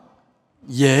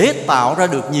dễ tạo ra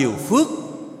được nhiều phước.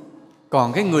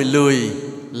 Còn cái người lười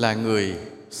là người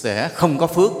sẽ không có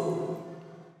phước.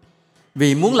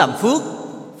 Vì muốn làm phước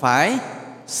phải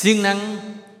siêng năng,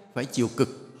 phải chịu cực.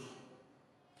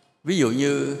 Ví dụ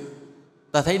như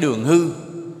ta thấy đường hư,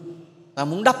 ta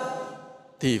muốn đắp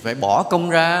thì phải bỏ công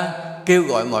ra, kêu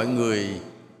gọi mọi người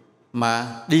mà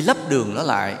đi lắp đường nó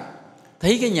lại.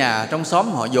 Thấy cái nhà trong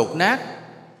xóm họ dột nát,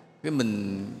 cái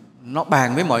mình nó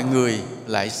bàn với mọi người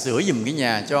lại sửa giùm cái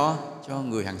nhà cho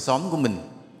người hàng xóm của mình.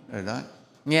 Rồi đó,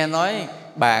 nghe nói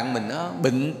bạn mình nó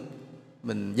bệnh,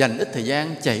 mình dành ít thời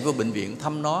gian chạy vô bệnh viện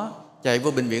thăm nó. Chạy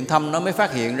vô bệnh viện thăm nó mới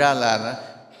phát hiện ra là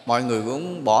mọi người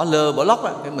cũng bỏ lơ bỏ lóc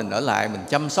á. Cái mình ở lại mình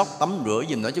chăm sóc tắm rửa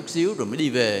giùm nó chút xíu rồi mới đi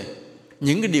về.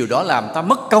 Những cái điều đó làm ta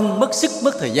mất công, mất sức,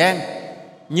 mất thời gian,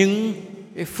 nhưng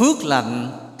cái phước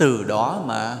lành từ đó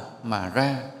mà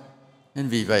ra. Nên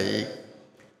vì vậy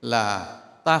là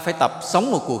ta phải tập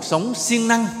sống một cuộc sống siêng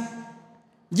năng,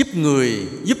 giúp người,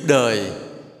 giúp đời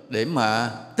để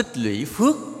mà tích lũy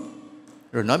phước.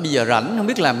 Rồi nói bây giờ rảnh không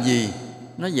biết làm gì,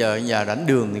 nói giờ nhà rảnh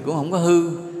đường thì cũng không có hư,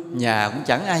 nhà cũng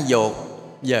chẳng ai dột,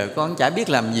 giờ con chả biết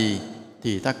làm gì.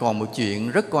 Thì ta còn một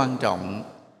chuyện rất quan trọng,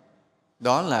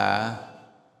 đó là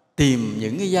tìm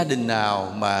những cái gia đình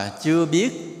nào mà chưa biết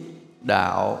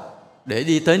đạo để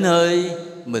đi tới nơi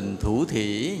mình thủ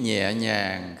thỉ nhẹ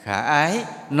nhàng khả ái,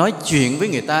 nói chuyện với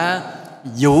người ta,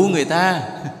 dụ người ta,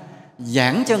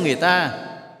 giảng cho người ta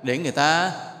để người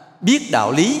ta biết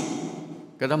đạo lý.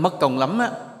 Cái đó mất công lắm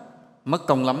á, mất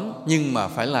công lắm, nhưng mà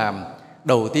phải làm.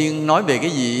 Đầu tiên nói về cái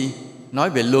gì? Nói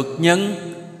về luật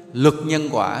nhân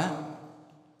quả.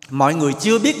 Mọi người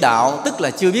chưa biết đạo tức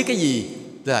là chưa biết cái gì?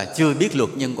 Là chưa biết luật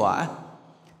nhân quả.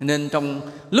 Nên trong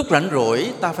lúc rảnh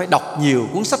rỗi ta phải đọc nhiều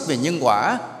cuốn sách về nhân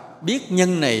quả, biết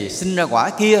nhân này sinh ra quả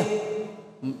kia.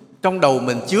 Trong đầu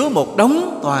mình chứa một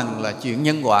đống toàn là chuyện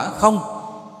nhân quả không,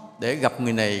 để gặp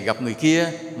người này gặp người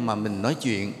kia mà mình nói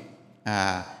chuyện.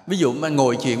 Ví dụ mà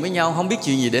ngồi chuyện với nhau không biết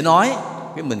chuyện gì để nói,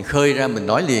 cái mình khơi ra mình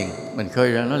nói liền, mình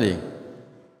khơi ra nói liền.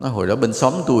 Nói hồi đó bên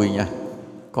xóm tôi nha,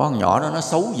 có con nhỏ đó nó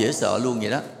xấu dễ sợ luôn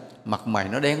vậy đó. Mặt mày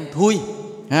nó đen thui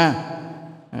ha,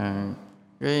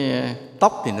 cái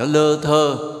tóc thì nó lơ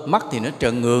thơ, mắt thì nó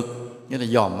trợn ngược, như là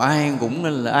dòm ai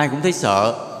cũng thấy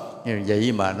sợ.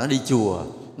 Vậy mà nó đi chùa,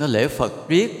 nó lễ Phật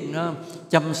riết, nó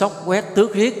chăm sóc quét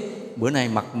tước riết. Bữa nay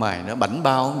mặt mày nó bảnh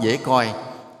bao không dễ coi,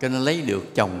 cái nó lấy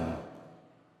được chồng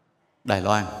Đài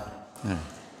Loan.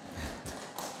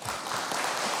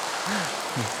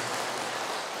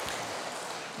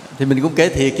 Thì mình cũng kể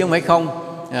thiệt chứ không phải không.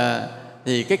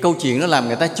 Thì cái câu chuyện nó làm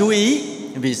người ta chú ý.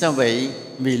 Vì sao vậy?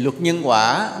 Vì luật nhân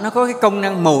quả nó có cái công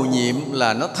năng mầu nhiệm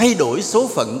là nó thay đổi số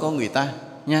phận con người ta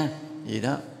nha. Vậy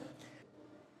đó.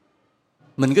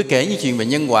 Mình cứ kể như chuyện về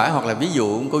nhân quả, hoặc là ví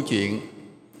dụ một câu chuyện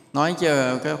nói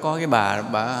cho có cái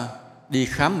bà đi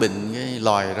khám bệnh, cái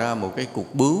lòi ra một cái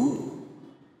cục bướu.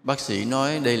 Bác sĩ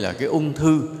nói đây là cái ung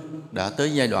thư đã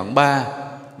tới giai đoạn 3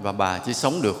 và bà chỉ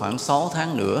sống được khoảng 6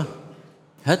 tháng nữa,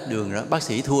 hết đường rồi đó, bác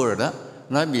sĩ thua rồi đó.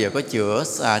 Nói bây giờ có chữa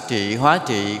xạ trị, hóa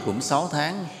trị cũng 6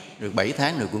 tháng, được 7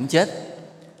 tháng rồi cũng chết.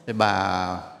 Thì bà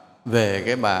về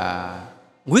cái bà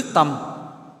quyết tâm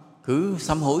cứ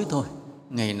sám hối thôi,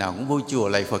 ngày nào cũng vô chùa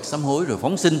lạy Phật sám hối rồi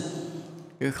phóng sinh,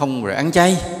 cứ không rồi ăn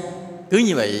chay. Cứ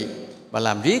như vậy bà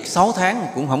làm riết 6 tháng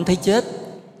cũng không thấy chết.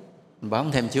 Bà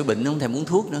không thèm chữa bệnh, không thèm uống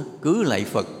thuốc nữa, cứ lạy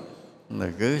Phật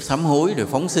rồi cứ sám hối rồi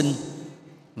phóng sinh.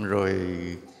 Rồi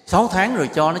 6 tháng rồi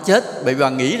cho nó chết, bởi vì bà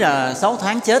nghĩ là 6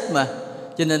 tháng chết mà,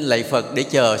 cho nên lạy Phật để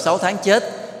chờ 6 tháng chết.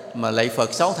 Mà lạy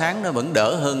Phật 6 tháng nó vẫn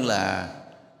đỡ hơn là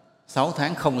 6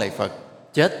 tháng không lạy Phật,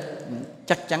 chết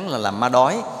chắc chắn là làm ma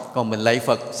đói. Còn mình lạy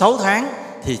Phật 6 tháng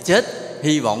thì chết,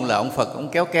 hy vọng là ông Phật ông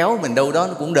kéo mình đâu đó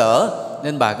nó cũng đỡ.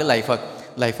 Nên bà cứ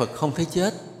lạy Phật không thấy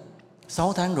chết,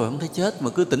 6 tháng rồi không thấy chết mà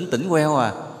cứ tỉnh queo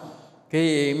à.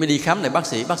 Cái mới đi khám lại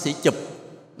bác sĩ chụp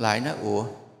lại, nói ủa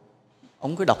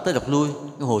ông cứ đọc tới đọc lui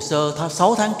cái hồ sơ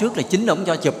 6 tháng trước là chính ông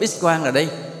cho chụp X quang là đây,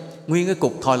 nguyên cái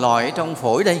cục thòi lòi ở trong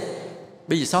phổi đây,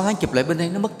 bây giờ 6 tháng chụp lại bên đây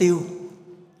nó mất tiêu.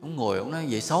 Ông ngồi ông nói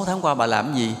vậy 6 tháng qua bà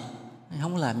làm gì?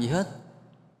 Không làm gì hết.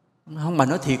 Không, bà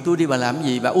nói thiệt tôi đi, bà làm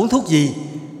gì? Bà uống thuốc gì?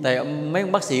 Tại mấy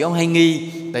ông bác sĩ ông hay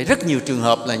nghi, tại rất nhiều trường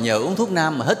hợp là nhờ uống thuốc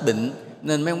nam mà hết bệnh,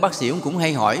 nên mấy ông bác sĩ ông cũng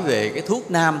hay hỏi về cái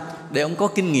thuốc nam để ông có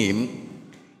kinh nghiệm.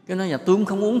 Cái nói nhà tôi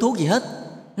không uống thuốc gì hết.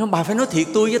 Nhưng bà phải nói thiệt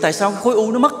tôi chứ, tại sao khối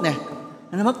u nó mất nè,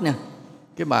 nó mất nè.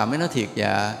 Cái bà mới nói thiệt,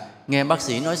 dạ nghe bác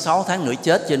sĩ nói 6 tháng nữa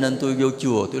chết, cho nên tôi vô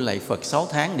chùa tôi lạy Phật 6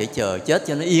 tháng để chờ chết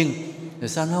cho nó yên. Rồi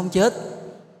sao nó không chết?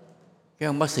 Cái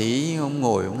ông bác sĩ ông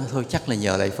ngồi ông nói thôi chắc là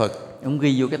nhờ lạy Phật. Ông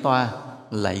ghi vô cái toa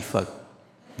lạy Phật,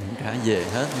 không trả về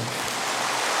hết.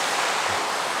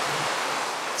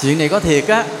 Chuyện này có thiệt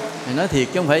á, thầy nói thiệt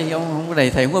chứ không phải không có này,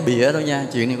 thầy không có bịa đâu nha,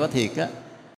 chuyện này có thiệt á.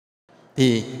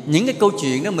 Thì những cái câu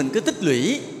chuyện đó mình cứ tích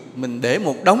lũy, mình để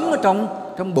một đống ở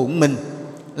trong bụng mình,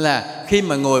 là khi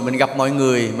mà ngồi mình gặp mọi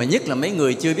người, mà nhất là mấy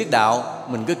người chưa biết đạo,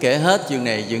 mình cứ kể hết chuyện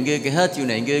này chuyện kia, kể hết chuyện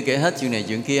này kia, kể hết chuyện này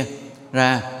chuyện kia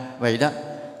ra vậy đó.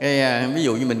 Cái ví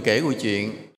dụ như mình kể câu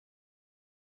chuyện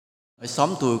ở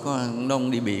xóm tôi có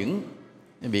ông đi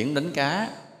biển đánh cá.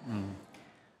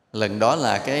 Lần đó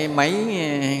là cái máy,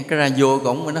 cái radio của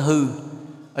ông nó hư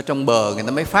ở trong bờ, người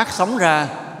ta mới phát sóng ra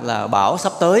là bão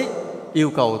sắp tới,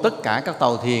 yêu cầu tất cả các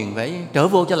tàu thuyền phải trở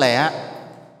vô cho lẹ.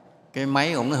 Cái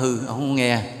máy ông nó hư, ông không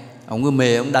nghe, ông cứ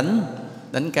mê ông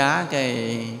đánh cá.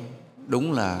 Cái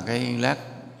đúng là cái lát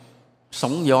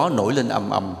sóng gió nổi lên ầm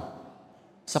ầm,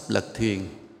 sắp lật thuyền.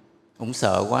 Ông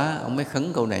sợ quá, ông mới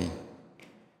khấn câu này.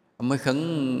 Ông mới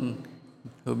khấn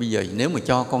thôi bây giờ nếu mà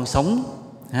cho con sống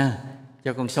ha,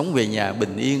 cho con sống về nhà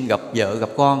bình yên, gặp vợ gặp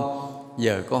con,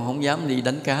 giờ con không dám đi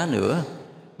đánh cá nữa,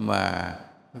 mà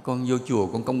con vô chùa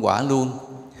con công quả luôn.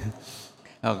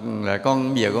 Hoặc là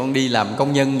con giờ con đi làm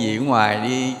công nhân gì ở ngoài,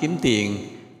 đi kiếm tiền,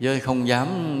 chứ không dám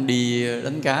đi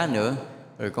đánh cá nữa.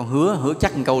 Rồi con hứa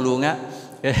chắc một câu luôn á.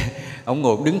 Ông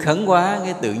ngồi đứng khấn quá,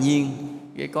 cái tự nhiên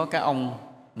cái có cái ông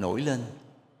nổi lên,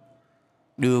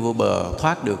 đưa vô bờ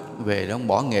thoát được. Về đó ông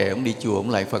bỏ nghề, ông đi chùa, ông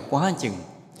lạy Phật quá chừng.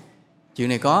 Chuyện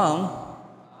này có không?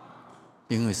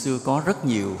 Chuyện người xưa có rất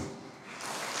nhiều.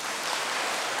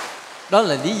 Đó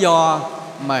là lý do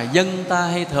mà dân ta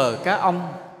hay thờ cá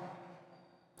ông.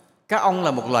 Cá ông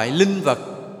là một loại linh vật.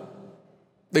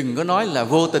 Đừng có nói là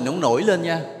vô tình ông nổi lên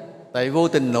nha, tại vô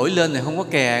tình nổi lên thì không có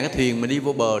kè cái thuyền mà đi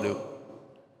vô bờ được.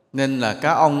 Nên là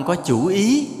cá ông có chủ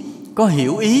ý, có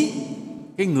hiểu ý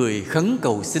cái người khấn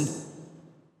cầu xin.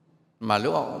 Mà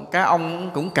lúc cá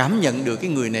ông cũng cảm nhận được cái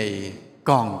người này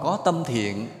còn có tâm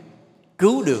thiện,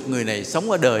 cứu được người này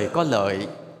sống ở đời có lợi,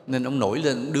 nên ông nổi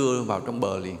lên đưa vào trong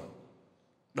bờ liền.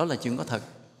 Đó là chuyện có thật.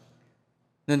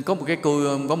 Nên có một cái câu,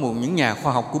 có một những nhà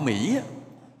khoa học của Mỹ,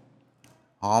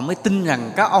 họ mới tin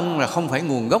rằng cá ong là không phải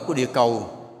nguồn gốc của địa cầu,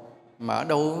 mà ở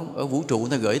đâu ở vũ trụ người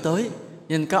ta gửi tới.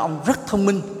 Nên cá ong rất thông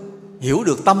minh, hiểu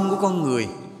được tâm của con người.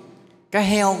 Cá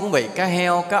heo cũng vậy, cá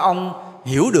heo, cá ong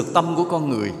hiểu được tâm của con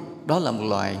người. Đó là một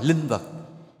loài linh vật.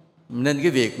 Nên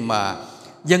cái việc mà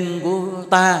dân của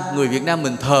ta, người Việt Nam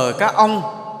mình thờ cá ong,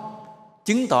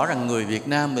 chứng tỏ rằng người Việt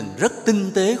Nam mình rất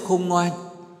tinh tế khôn ngoan.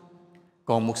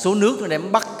 Còn một số nước nó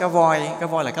đem bắt cá voi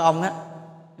là cá ong á,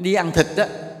 đi ăn thịt á,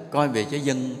 coi về cho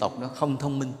dân tộc nó không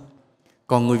thông minh.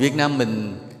 Còn người Việt Nam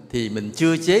mình thì mình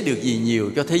chưa chế được gì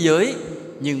nhiều cho thế giới,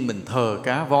 nhưng mình thờ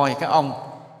cá voi, cá ong,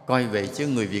 coi vậy chứ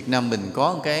người Việt Nam mình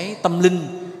có cái tâm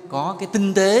linh, có cái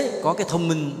tinh tế, có cái thông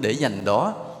minh để dành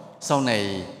đó. Sau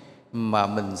này mà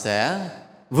mình sẽ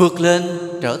vượt lên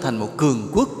trở thành một cường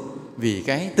quốc vì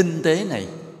cái tinh tế này,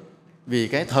 vì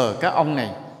cái thờ cá ong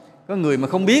này. Có người mà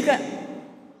không biết á,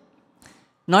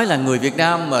 nói là người Việt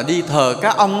Nam mà đi thờ cá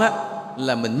ong á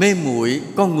là mình mê muội,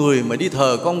 con người mà đi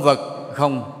thờ con vật.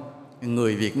 Không,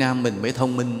 người Việt Nam mình mới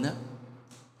thông minh đó.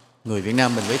 Người Việt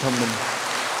Nam mình mới thông minh,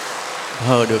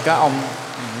 thờ được cá ong.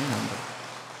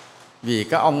 Vì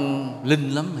cá ong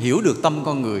linh lắm, hiểu được tâm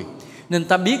con người. Nên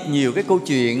ta biết nhiều cái câu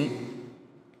chuyện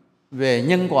về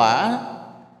nhân quả,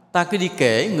 ta cứ đi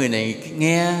kể, người này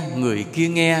nghe, người kia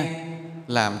nghe,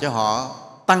 làm cho họ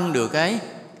tăng được cái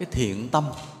thiện tâm.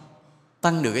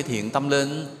 Tăng được cái thiện tâm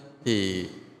lên thì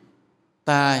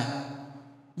ta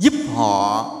giúp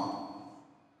họ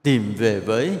tìm về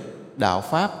với đạo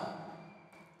Pháp.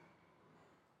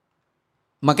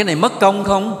 Mà cái này mất công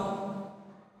không?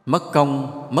 Mất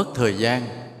công, mất thời gian,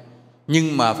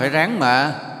 nhưng mà phải ráng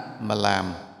mà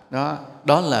làm.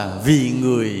 Đó là vì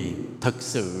người thật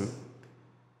sự.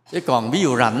 Chứ còn ví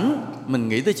dụ rảnh, mình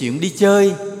nghĩ tới chuyện đi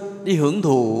chơi, đi hưởng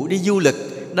thụ, đi du lịch,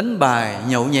 đánh bài,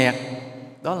 nhậu nhẹt,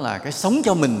 đó là cái sống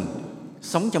cho mình.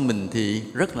 Sống cho mình thì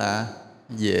rất là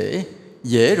dễ.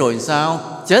 Dễ rồi sao?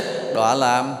 Chết đọa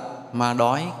làm mà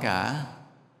đói cả.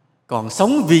 Còn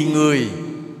sống vì người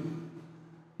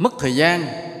mất thời gian,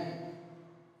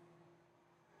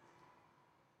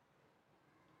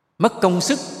 mất công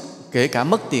sức, kể cả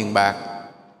mất tiền bạc.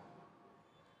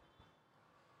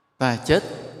 Ta chết,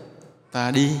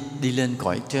 ta đi lên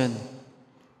cõi trên.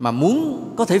 Mà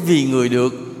muốn có thể vì người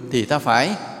được thì ta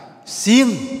phải siêng.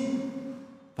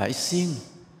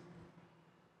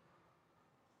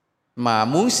 Mà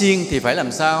muốn siêng thì phải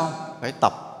làm sao? Phải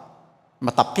tập.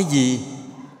 Mà tập cái gì?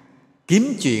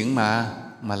 Kiếm chuyện mà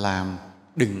làm.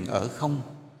 Đừng ở không.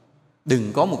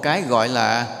 Đừng có một cái gọi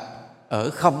là ở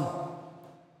không.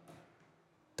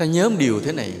 Ta nhớ một điều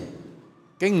thế này,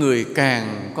 cái người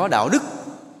càng có đạo đức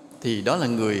thì đó là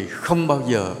người không bao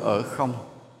giờ ở không.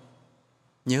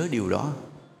 Nhớ điều đó.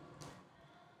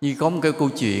 Như có một cái câu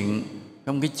chuyện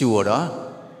trong cái chùa đó,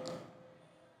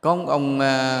 có một ông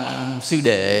sư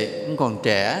đệ, ông còn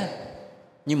trẻ,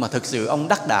 nhưng mà thực sự ông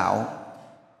đắc đạo.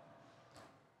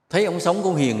 Thấy ông sống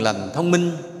cũng hiền lành, thông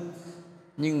minh,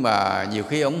 nhưng mà nhiều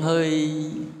khi ông hơi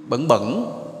bẩn.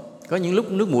 Có những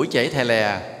lúc nước mũi chảy thè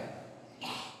lè.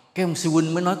 Cái ông sư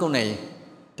huynh mới nói câu này: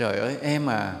 trời ơi em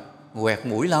à, quẹt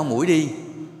mũi lau mũi đi.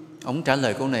 Ông trả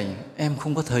lời câu này: em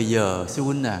không có thời giờ sư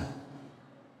huynh à.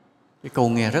 Cái câu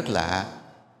nghe rất lạ.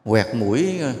 Quẹt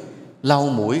mũi, lau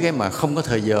mũi cái mà không có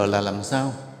thời giờ là làm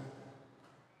sao?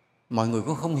 Mọi người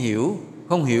cũng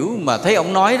không hiểu mà thấy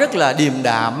ông nói rất là điềm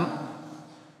đạm,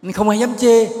 không ai dám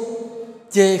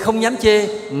chê, không dám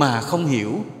chê mà không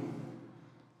hiểu.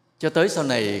 Cho tới sau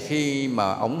này khi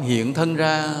mà ông hiện thân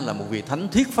ra là một vị thánh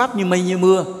thuyết pháp như mây như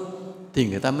mưa, thì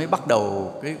người ta mới bắt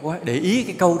đầu để ý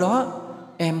cái câu đó: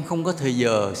 em không có thời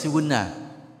giờ sư huynh à.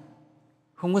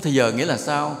 Không có thời giờ nghĩa là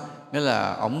sao? Nghĩa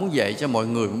là ông muốn dạy cho mọi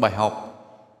người một bài học.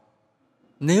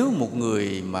 Nếu một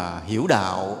người mà hiểu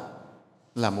đạo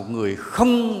là một người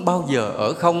không bao giờ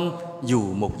ở không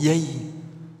dù một giây.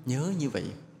 Nhớ như vậy.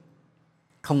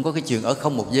 Không có cái chuyện ở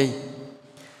không một giây.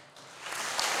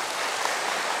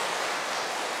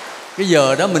 Cái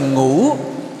giờ đó mình ngủ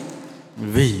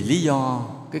vì lý do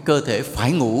cái cơ thể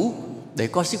phải ngủ để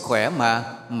có sức khỏe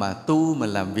mà tu, mà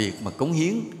làm việc, mà cống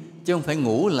hiến, chứ không phải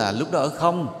ngủ là lúc đó ở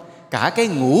không. Cả cái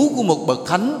ngủ của một bậc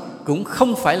thánh cũng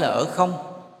không phải là ở không.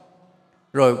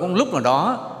 Rồi có một lúc nào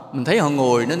đó mình thấy họ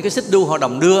ngồi nên cái xích đu họ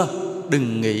đồng đưa,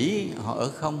 đừng nghĩ họ ở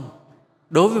không.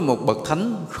 Đối với một bậc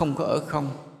thánh không có ở không.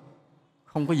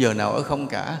 Không có giờ nào ở không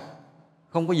cả.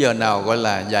 Không có giờ nào gọi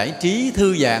là giải trí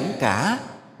thư giãn cả.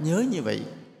 Nhớ như vậy.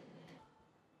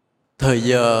 Thời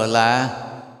giờ là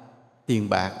tiền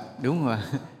bạc, đúng không ạ?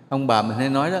 Ông bà mình hay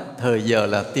nói đó, thời giờ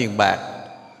là tiền bạc.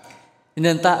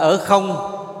 Nên ta ở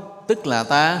không tức là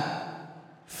ta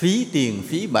phí tiền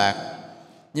phí bạc.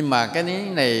 Nhưng mà cái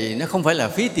này nó không phải là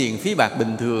phí tiền phí bạc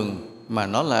bình thường, mà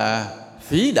nó là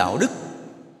phí đạo đức.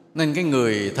 Nên cái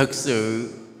người thực sự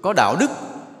có đạo đức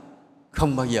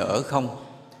không bao giờ ở không.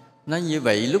 Nói như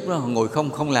vậy lúc đó ngồi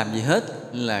không làm gì hết,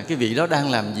 là cái vị đó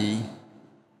đang làm gì?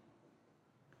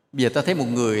 Bây giờ ta thấy một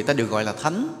người ta được gọi là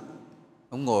thánh,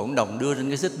 ông ngồi ông đồng đưa trên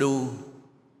cái xích đu,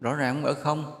 rõ ràng ông ở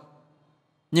không.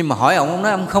 Nhưng mà hỏi ông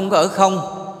nói ông không có ở không,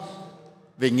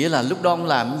 vì nghĩa là lúc đó ông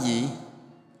làm cái gì?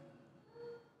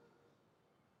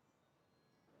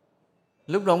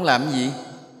 Lúc đó ông làm cái gì?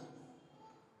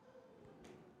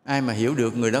 Ai mà hiểu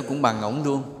được người đó cũng bằng ổng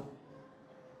luôn.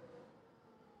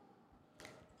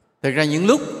 Thật ra những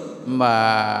lúc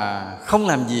mà không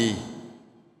làm gì,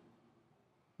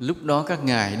 lúc đó các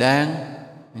ngài đang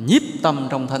nhiếp tâm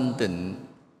trong thanh tịnh,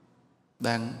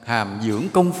 đang hàm dưỡng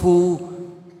công phu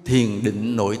thiền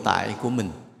định nội tại của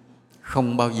mình,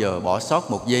 không bao giờ bỏ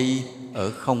sót một giây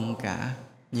ở không cả.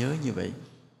 Nhớ như vậy.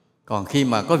 Còn khi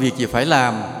mà có việc gì phải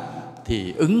làm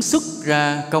thì ứng xuất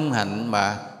ra công hạnh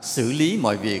mà xử lý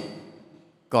mọi việc.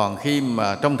 Còn khi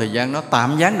mà trong thời gian đó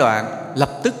tạm gián đoạn,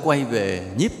 lập tức quay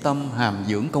về nhiếp tâm hàm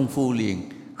dưỡng công phu liền,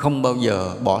 không bao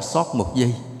giờ bỏ sót một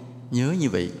giây. Nhớ như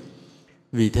vậy.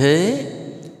 Vì thế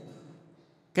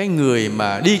cái người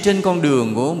mà đi trên con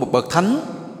đường của một bậc thánh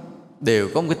đều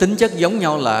có một cái tính chất giống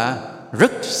nhau là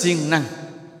rất siêng năng,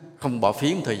 không bỏ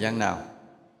phí một thời gian nào.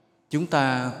 Chúng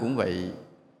ta cũng vậy.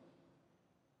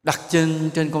 Đặt chân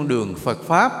trên con đường Phật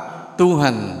Pháp, tu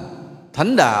hành,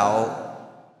 thánh đạo,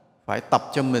 phải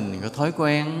tập cho mình có thói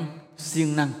quen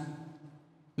siêng năng,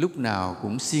 lúc nào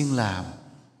cũng siêng làm.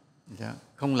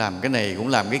 Không làm cái này cũng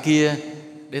làm cái kia,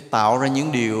 để tạo ra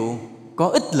những điều có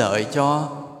ích lợi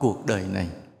cho cuộc đời này.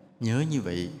 Nhớ như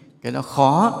vậy. Cái đó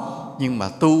khó, nhưng mà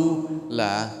tu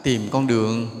là tìm con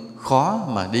đường khó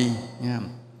mà đi nha.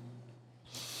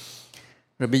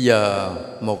 Rồi bây giờ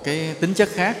một cái tính chất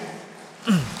khác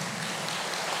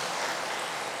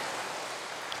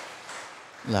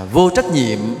là vô trách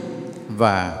nhiệm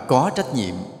và có trách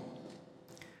nhiệm.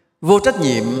 Vô trách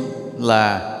nhiệm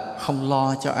là không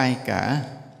lo cho ai cả.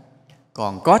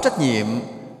 Còn có trách nhiệm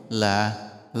là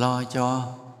lo cho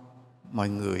mọi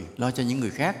người, lo cho những người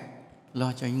khác,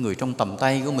 lo cho những người trong tầm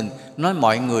tay của mình. Nói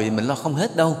mọi người thì mình lo không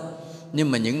hết đâu,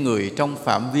 nhưng mà những người trong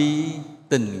phạm vi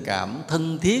tình cảm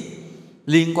thân thiết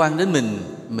liên quan đến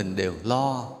mình đều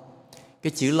lo.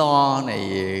 Cái chữ lo này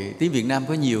tiếng Việt Nam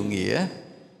có nhiều nghĩa.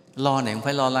 Lo này không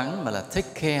phải lo lắng mà là take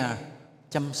care,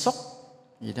 chăm sóc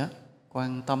gì đó,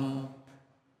 quan tâm,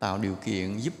 tạo điều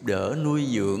kiện, giúp đỡ, nuôi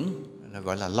dưỡng là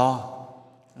gọi là lo.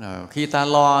 Khi ta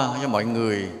lo cho mọi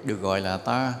người được gọi là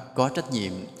ta có trách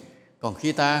nhiệm. Còn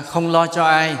khi ta không lo cho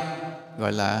ai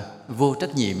gọi là vô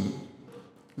trách nhiệm.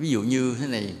 Ví dụ như thế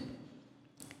này,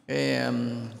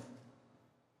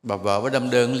 bà vợ có đâm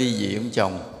đơn ly dị ông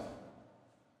chồng.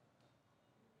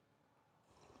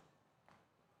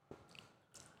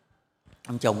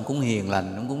 Ông chồng cũng hiền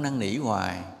lành, ông cũng năn nỉ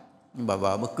hoài, nhưng bà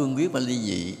vợ mới cương quyết bà ly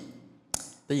dị.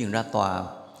 Tới dừng ra tòa,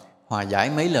 hòa giải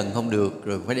mấy lần không được,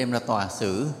 rồi phải đem ra tòa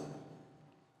xử.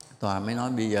 Tòa mới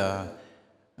nói bây giờ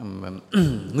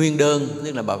nguyên đơn,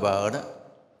 tức là bà vợ đó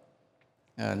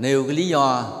nêu cái lý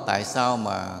do tại sao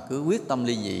mà cứ quyết tâm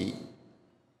ly dị.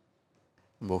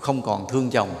 Bộ không còn thương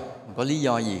chồng, có lý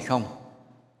do gì không?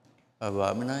 Bà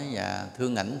vợ mới nói dạ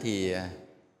thương ảnh thì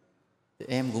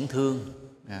em cũng thương.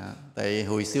 Tại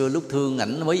hồi xưa lúc thương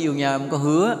ảnh mới yêu nhau em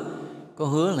có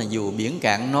hứa là dù biển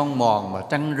cạn non mòn mà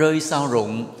trăng rơi sao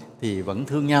rụng thì vẫn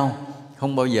thương nhau,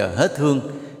 không bao giờ hết thương.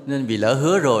 Nên vì lỡ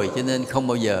hứa rồi cho nên không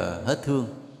bao giờ hết thương.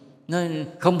 Nói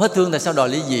không hết thương tại sao đòi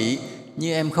ly dị?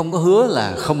 Nhưng em không có hứa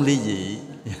là không ly dị.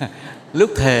 Lúc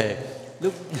thề,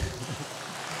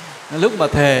 lúc mà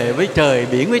thề với trời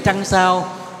biển với trăng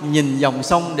sao, nhìn dòng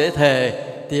sông để thề,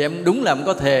 thì em đúng là em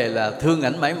có thề là thương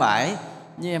ảnh mãi mãi,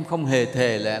 nhưng em không hề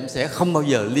thề là em sẽ không bao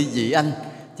giờ ly dị anh.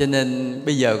 Cho nên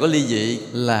bây giờ có ly dị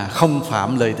là không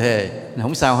phạm lời thề,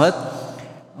 không sao hết.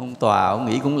 Ông tòa ông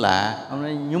nghĩ cũng lạ, ông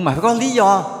nói nhưng mà phải có lý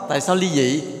do tại sao ly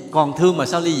dị, còn thương mà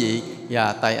sao ly dị?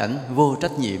 Và tại ảnh vô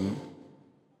trách nhiệm.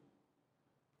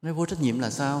 Nói vô trách nhiệm là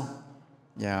sao?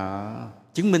 Dạ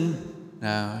chứng minh,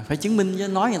 phải chứng minh chứ,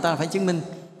 nói người ta phải chứng minh.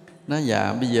 Nói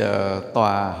dạ bây giờ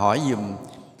tòa hỏi giùm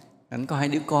ảnh có 2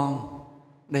 đứa con.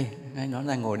 Đây, hai nó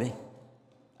đang ngồi đây.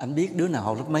 Ảnh biết đứa nào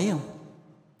học lớp mấy không?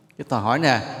 Cái tòa hỏi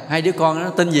nè, 2 đứa con nó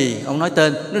tên gì? Ông nói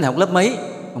tên, đứa nào học lớp mấy?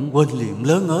 Ông quên liền,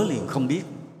 lớ ngớ liền,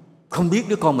 không biết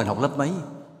đứa con mình học lớp mấy.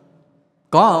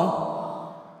 Có không?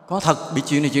 Có thật, bị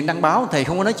chuyện này chuyện đăng báo, thầy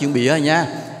không có nói chuyện bịa rồi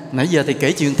nha. Nãy giờ thầy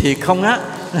kể chuyện thiệt không á.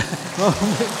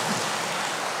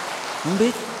 Không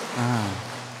biết.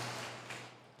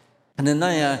 Nên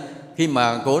nói khi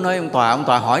mà cổ nói ông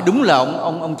tòa hỏi đúng là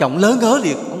ông chồng lớn ngớ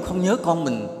liền, ông không nhớ con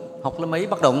mình học lớp mấy.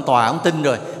 Bắt đầu ông tòa ông tin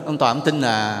rồi, ông tòa ông tin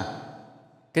là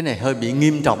cái này hơi bị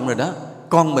nghiêm trọng rồi đó.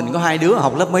 Con mình có 2 đứa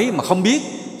học lớp mấy mà không biết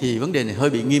thì vấn đề này hơi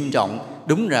bị nghiêm trọng.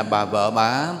 Đúng là bà vợ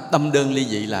bà đâm đơn ly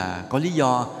dị là có lý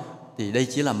do, thì đây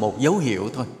chỉ là một dấu hiệu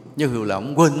thôi. Dấu hiệu là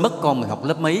ông quên mất con mình học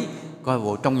lớp mấy, coi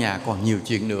bộ trong nhà còn nhiều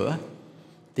chuyện nữa.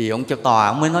 Thì ông cho tòa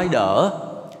ông mới nói đỡ.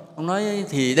 Ông nói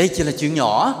thì đây chỉ là chuyện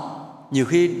nhỏ, nhiều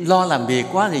khi lo làm việc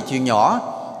quá thì chuyện nhỏ,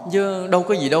 chứ đâu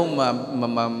có gì đâu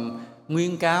mà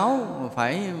nguyên cáo, mà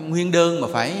phải nguyên đơn mà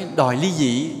phải đòi ly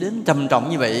dị đến trầm trọng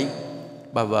như vậy.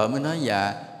 Bà vợ mới nói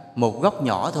dạ một góc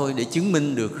nhỏ thôi để chứng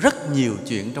minh được rất nhiều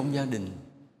chuyện trong gia đình.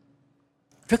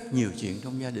 Rất nhiều chuyện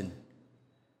trong gia đình.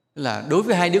 Là đối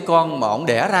với 2 đứa con mà ông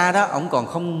đẻ ra đó, ông còn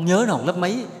không nhớ nó học lớp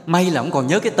mấy. May là ông còn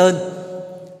nhớ cái tên.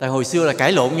 Tại hồi xưa là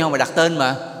cãi lộn nhau mà đặt tên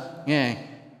mà. Nghe,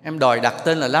 em đòi đặt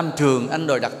tên là Lam Trường, anh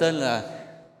đòi đặt tên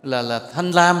là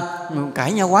Thanh Lam.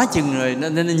 Cãi nhau quá chừng rồi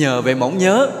nên nhờ về mà ông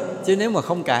nhớ. Chứ nếu mà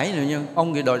không cãi rồi,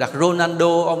 ông thì đòi đặt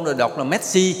Ronaldo, ông đòi đọc là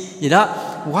Messi gì đó,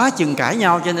 quá chừng cãi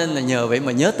nhau cho nên là nhờ vậy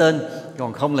mà nhớ tên,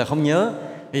 còn không là không nhớ.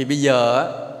 Thì bây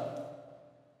giờ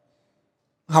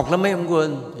học lắm mấy ông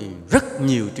quên, thì rất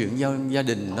nhiều chuyện gia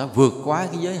đình nó vượt quá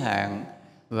cái giới hạn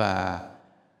và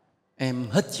em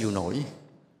hết chịu nổi.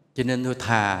 Cho nên tôi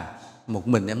thà một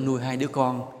mình em nuôi 2 đứa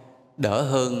con đỡ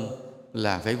hơn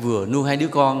là phải vừa nuôi 2 đứa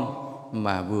con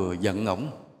mà vừa giận ổng.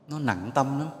 Nó nặng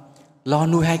tâm lắm. Lo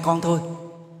nuôi 2 con thôi,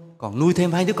 còn nuôi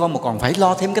thêm 2 đứa con mà còn phải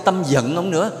lo thêm cái tâm giận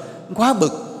ông nữa, quá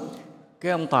bực.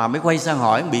 Cái ông tòa mới quay sang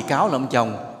hỏi bị cáo là ông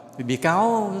chồng, thì bị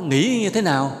cáo nghĩ như thế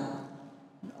nào?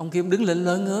 Ông kia ông đứng lên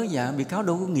lớn ngớ, dạ bị cáo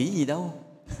đâu có nghĩ gì đâu.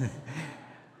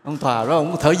 Ông tòa đó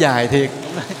ông thở dài thiệt.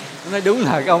 Ông nói đúng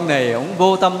là cái ông này ông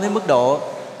vô tâm đến mức độ.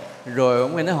 Rồi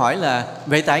ông ấy nói hỏi là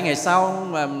vậy tại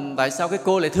sao cái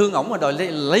cô lại thương ổng mà đòi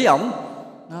lấy ổng?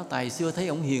 Nó tại xưa thấy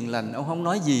ổng hiền lành, ông không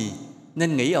nói gì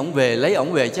nên nghĩ ổng về, lấy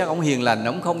ổng về chắc ổng hiền lành,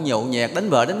 ổng không nhậu nhẹt đánh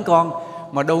vợ đánh con.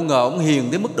 Mà đâu ngờ ổng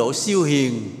hiền đến mức độ siêu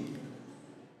hiền,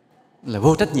 là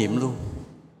vô trách nhiệm luôn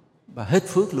và hết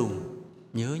phước luôn.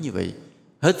 Nhớ như vậy.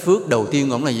 Hết phước đầu tiên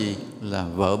của ổng là gì? Là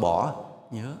vợ bỏ.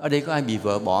 Nhớ, ở đây có ai bị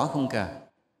vợ bỏ không cả?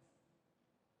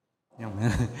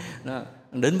 Đó,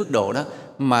 đến mức độ đó.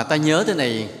 Mà ta nhớ thế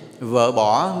này, vợ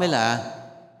bỏ mới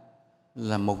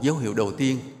là một dấu hiệu đầu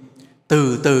tiên.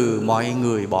 Từ từ mọi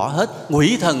người bỏ hết,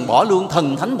 ngụy thần bỏ luôn,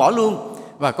 thần thánh bỏ luôn.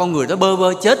 Và con người đó bơ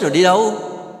vơ chết rồi đi đâu?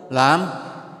 Làm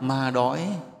ma đói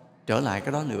trở lại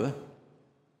cái đó nữa.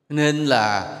 Nên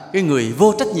là cái người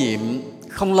vô trách nhiệm,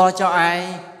 không lo cho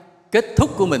ai, kết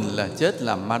thúc của mình là chết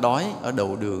làm ma đói ở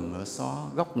đầu đường, ở xó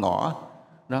góc ngõ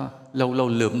đó. Lâu lâu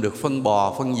lượm được phân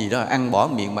bò, phân gì đó ăn, bỏ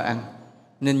miệng mà ăn.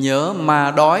 Nên nhớ,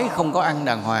 ma đói không có ăn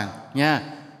đàng hoàng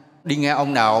nha. Đi nghe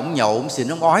ông nào ông nhậu, ông xỉn,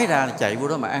 ông ói ra chạy vô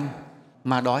đó mà ăn.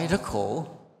 Ma đói rất khổ.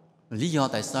 Lý do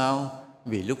tại sao?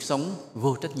 Vì lúc sống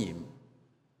vô trách nhiệm.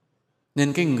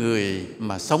 Nên cái người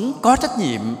mà sống có trách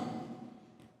nhiệm,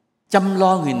 chăm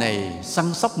lo người này,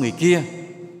 săn sóc người kia,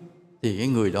 thì cái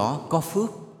người đó có phước.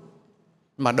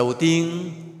 Mà đầu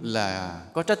tiên là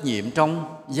có trách nhiệm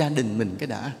trong gia đình mình cái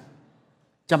đã.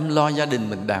 Chăm lo gia đình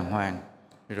mình đàng hoàng,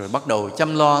 rồi bắt đầu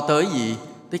chăm lo tới gì?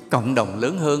 Tới cộng đồng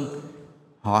lớn hơn,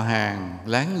 họ hàng,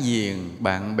 láng giềng,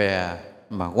 bạn bè.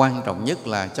 Mà quan trọng nhất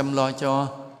là chăm lo cho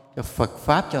Phật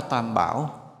Pháp, cho Tam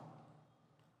Bảo.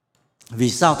 Vì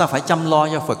sao ta phải chăm lo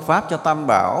cho Phật Pháp, cho Tam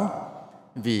Bảo?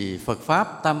 Vì Phật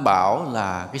Pháp, Tam Bảo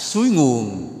là cái suối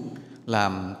nguồn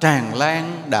làm tràn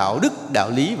lan đạo đức, đạo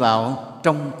lý vào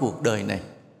trong cuộc đời này.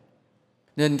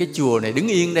 Nên cái chùa này đứng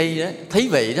yên đây đó, thấy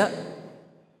vậy đó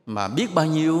mà biết bao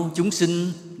nhiêu chúng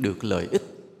sinh được lợi ích.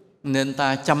 Nên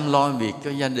ta chăm lo việc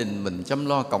cho gia đình mình, chăm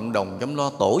lo cộng đồng, chăm lo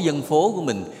tổ dân phố của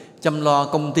mình, chăm lo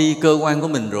công ty, cơ quan của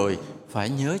mình, rồi phải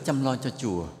nhớ chăm lo cho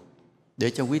chùa,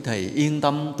 để cho quý thầy yên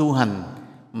tâm tu hành,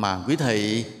 mà quý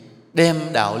thầy đem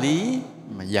đạo lý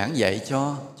mà giảng dạy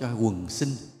cho quần sinh.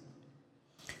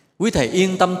 Quý thầy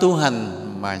yên tâm tu hành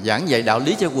mà giảng dạy đạo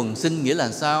lý cho quần sinh nghĩa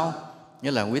là sao?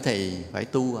 Nghĩa là quý thầy phải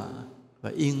tu,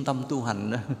 phải yên tâm tu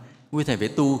hành đó. Quý thầy phải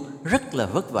tu rất là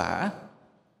vất vả,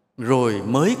 rồi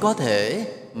mới có thể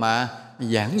mà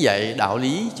giảng dạy đạo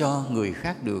lý cho người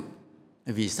khác được.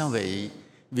 Vì sao vậy?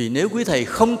 Vì nếu quý thầy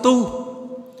không tu,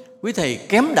 quý thầy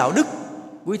kém đạo đức,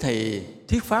 quý thầy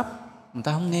thuyết pháp, người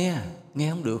ta không nghe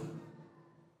không được.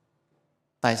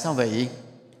 Tại sao vậy?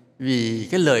 Vì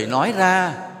cái lời nói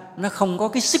ra nó không có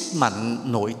cái sức mạnh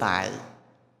nội tại.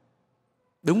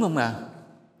 Đúng không ạ?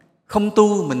 Không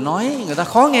tu mình nói người ta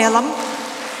khó nghe lắm.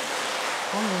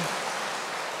 Khó nghe.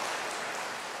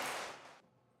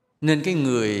 Nên cái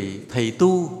người thầy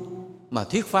tu mà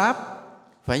thuyết pháp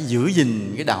phải giữ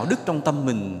gìn cái đạo đức trong tâm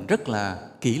mình rất là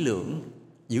kỹ lưỡng,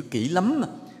 giữ kỹ lắm mà.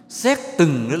 Xét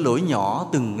từng cái lỗi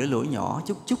nhỏ,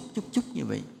 chút như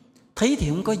vậy. Thấy thì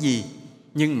không có gì,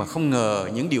 nhưng mà không ngờ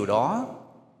những điều đó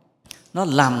nó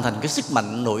làm thành cái sức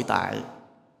mạnh nội tại.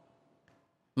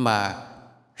 Mà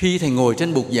khi thầy ngồi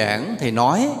trên bục giảng, thầy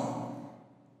nói,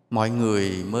 mọi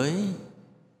người mới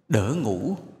đỡ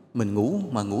ngủ. Mình ngủ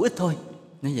mà ngủ ít thôi,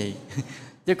 như vậy.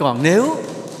 Chứ còn nếu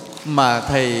mà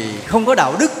thầy không có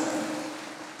đạo đức,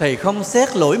 thầy không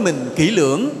xét lỗi mình kỹ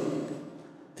lưỡng,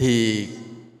 thì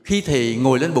khi thầy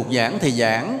ngồi lên bục giảng, thầy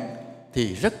giảng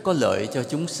thì rất có lợi cho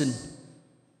chúng sinh.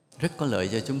 Rất có lợi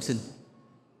cho chúng sinh.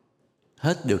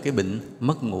 Hết được cái bệnh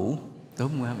mất ngủ. Đúng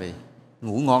không quý vị?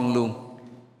 Ngủ ngon luôn.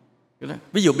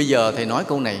 Ví dụ bây giờ thầy nói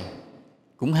câu này,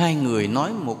 cũng hai người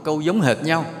nói một câu giống hệt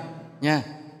nhau nha.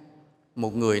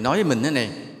 Một người nói với mình thế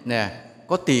này: nè,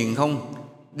 có tiền không?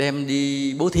 Đem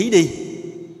đi bố thí đi.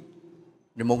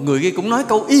 Rồi một người kia cũng nói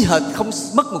câu y hệt, không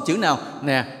mất một chữ nào: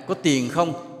 nè, có tiền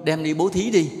không? Đem đi bố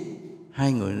thí đi.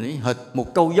 Hai người nói hệt,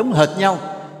 một câu giống hệt nhau.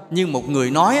 Nhưng một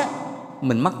người nói á,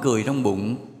 mình mắc cười trong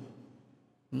bụng,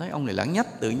 nói ông này lãng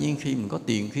nhách, tự nhiên khi mình có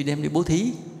tiền, khi đem đi bố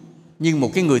thí. Nhưng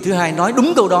một cái người thứ hai nói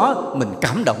đúng câu đó, mình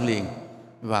cảm động liền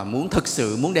và thực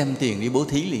sự muốn đem tiền đi bố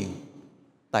thí liền.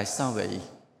 Tại sao vậy?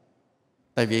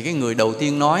 Tại vì cái người đầu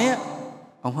tiên nói á,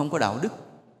 ông không có đạo đức,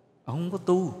 ông không có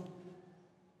tu.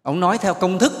 Ông nói theo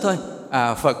công thức thôi.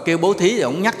 Phật kêu bố thí thì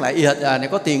ông nhắc lại y hệt: này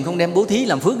có tiền không, đem bố thí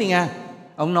làm phước đi nha.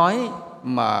 Ông nói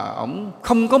mà ông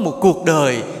không có một cuộc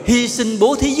đời hy sinh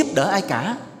bố thí giúp đỡ ai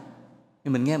cả.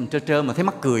 Nhưng mình nghe mình trơ mà thấy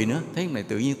mắc cười nữa. Thấy này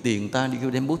tự nhiên tiền ta đi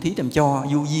đem bố thí đem cho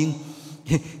du duyên.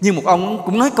 Nhưng một ông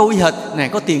cũng nói câu y hệt: này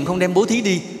có tiền không, đem bố thí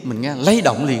đi. Mình nghe lay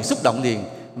động liền, xúc động liền,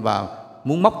 và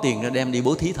muốn móc tiền ra đem đi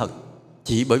bố thí thật.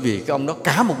 Chỉ bởi vì cái ông đó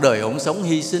cả một đời ông sống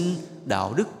hy sinh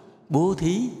đạo đức, bố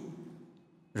thí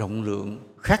rộng lượng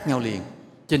khác nhau liền.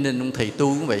 Cho nên ông thầy tu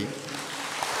cũng vậy.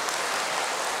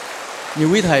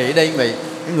 Như quý thầy ở đây cũng vậy.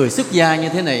 Cái người xuất gia như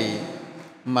thế này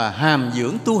mà hàm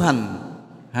dưỡng tu hành,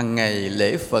 hàng ngày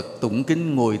lễ Phật, tụng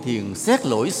kinh, ngồi thiền, xét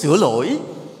lỗi, sửa lỗi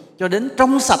cho đến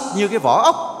trong sạch như cái vỏ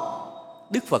ốc,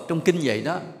 Đức Phật trong kinh vậy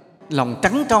đó, lòng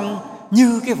trắng trong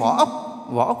như cái vỏ ốc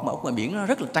mà ốc ngoài biển nó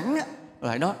rất là trắng á,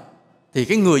 lại đó. Thì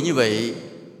cái người như vậy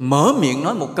mở miệng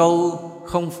nói một câu,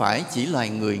 không phải chỉ loài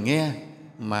người nghe,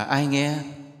 mà ai nghe?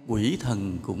 Quỷ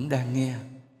thần cũng đang nghe.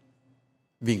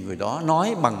 Vì người đó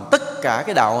nói bằng tất cả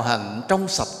cái đạo hạnh trong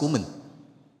sạch của mình.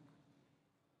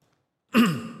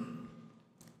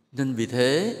 Nên vì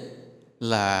thế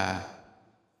là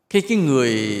cái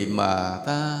người mà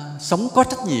ta sống có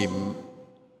trách nhiệm,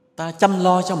 ta chăm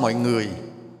lo cho mọi người,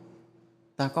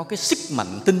 ta có cái sức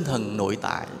mạnh tinh thần nội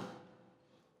tại.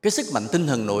 Cái sức mạnh tinh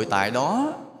thần nội tại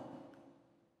đó,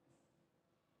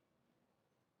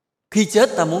 khi chết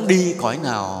ta muốn đi cõi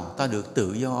nào, ta được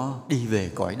tự do đi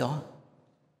về cõi đó.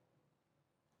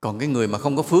 Còn cái người mà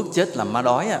không có phước chết làm ma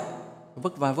đói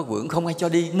vất va vất vưởng, không ai cho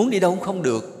đi, muốn đi đâu cũng không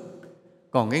được.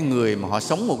 Còn cái người mà họ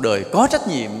sống một đời có trách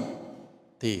nhiệm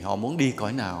thì họ muốn đi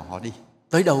cõi nào họ đi,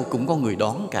 tới đâu cũng có người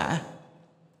đón cả.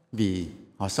 Vì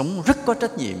họ sống rất có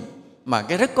trách nhiệm. Mà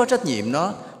cái rất có trách nhiệm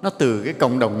nó từ cái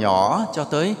cộng đồng nhỏ cho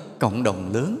tới cộng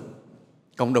đồng lớn.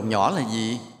 Cộng đồng nhỏ là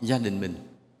gì? Gia đình mình.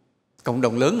 Cộng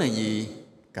đồng lớn là gì?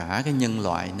 Cả cái nhân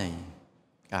loại này,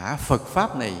 cả Phật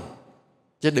Pháp này.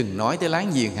 Chứ đừng nói tới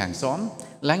láng giềng hàng xóm.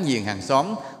 Láng giềng hàng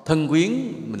xóm, thân quyến,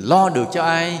 mình lo được cho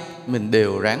ai, mình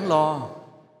đều ráng lo.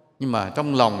 Nhưng mà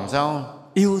trong lòng sao?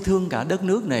 Yêu thương cả đất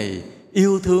nước này,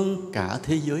 yêu thương cả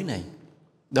thế giới này.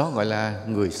 Đó gọi là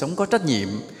người sống có trách nhiệm.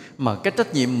 Mà cái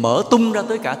trách nhiệm mở tung ra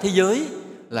tới cả thế giới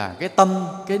là cái tâm,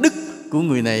 cái đức của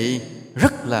người này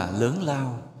rất là lớn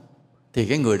lao. Thì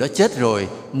cái người đó chết rồi,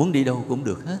 muốn đi đâu cũng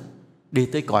được hết, đi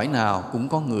tới cõi nào cũng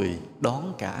có người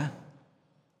đón cả.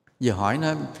 Giờ hỏi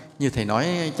nó, như thầy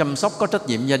nói chăm sóc có trách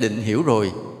nhiệm gia đình hiểu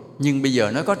rồi, nhưng bây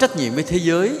giờ nó có trách nhiệm với thế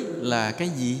giới là cái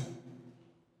gì?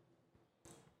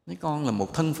 Mấy con là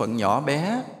một thân phận nhỏ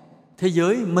bé, thế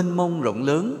giới mênh mông rộng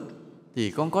lớn,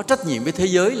 thì con có trách nhiệm với thế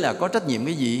giới là có trách nhiệm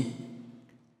cái gì?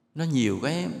 Nó nhiều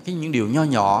cái những điều nho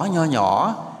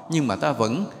nhỏ nhưng mà ta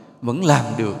vẫn làm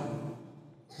được.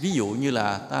 Ví dụ như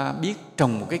là ta biết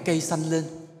trồng một cái cây xanh lên,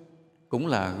 cũng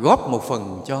là góp một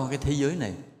phần cho cái thế giới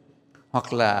này.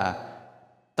 Hoặc là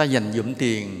ta dành dụm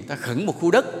tiền, ta khẩn một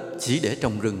khu đất chỉ để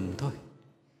trồng rừng thôi.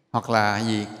 Hoặc là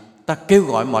gì? Ta kêu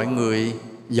gọi mọi người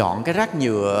dọn cái rác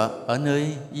nhựa ở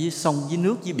nơi dưới sông, dưới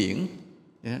nước, dưới biển,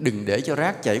 đừng để cho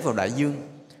rác chảy vào đại dương.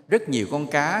 Rất nhiều con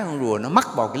cá, con rùa nó mắc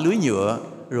vào cái lưới nhựa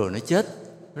rồi nó chết,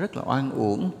 rất là oan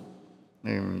uổng.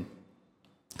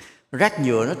 Rác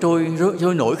nhựa nó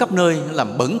trôi nổi khắp nơi, nó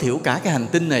làm bẩn thỉu cả cái hành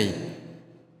tinh này.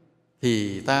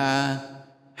 Thì ta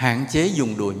hạn chế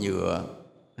dùng đồ nhựa.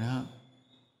 Đó.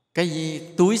 Cái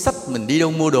túi xách mình đi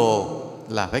đâu mua đồ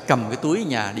là phải cầm cái túi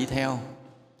nhà đi theo.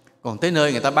 Còn tới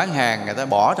nơi người ta bán hàng, người ta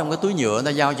bỏ trong cái túi nhựa, người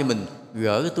ta giao cho mình,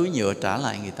 gỡ cái túi nhựa trả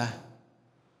lại người ta.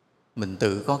 Mình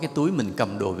tự có cái túi mình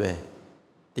cầm đồ về.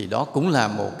 Thì đó cũng là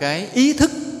một cái ý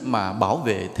thức mà bảo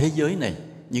vệ thế giới này.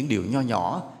 Những điều nho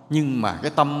nhỏ, nhưng mà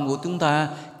cái tâm của chúng ta,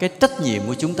 cái trách nhiệm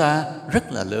của chúng ta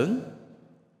rất là lớn.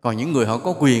 Còn những người họ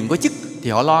có quyền, có chức thì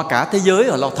họ lo cả thế giới,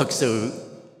 họ lo thật sự.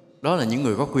 Đó là những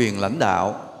người có quyền lãnh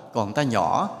đạo. Còn ta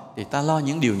nhỏ thì ta lo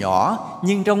những điều nhỏ,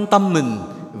 nhưng trong tâm mình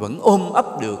vẫn ôm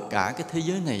ấp được cả cái thế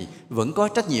giới này, vẫn có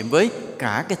trách nhiệm với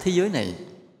cả cái thế giới này.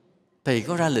 Thầy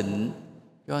có ra lệnh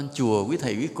cho anh chùa, quý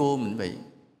thầy, quý cô mình vậy.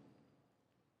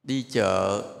 Đi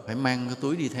chợ phải mang cái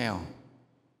túi đi theo.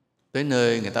 Tới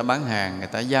nơi người ta bán hàng, người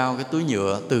ta giao cái túi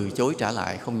nhựa, từ chối trả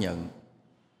lại, không nhận.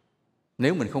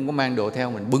 Nếu mình không có mang đồ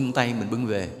theo, mình bưng tay mình bưng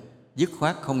về, dứt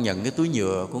khoát không nhận cái túi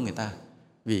nhựa của người ta.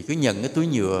 Vì cứ nhận cái túi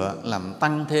nhựa làm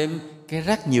tăng thêm cái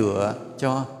rác nhựa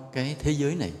cho cái thế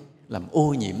giới này, làm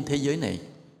ô nhiễm thế giới này.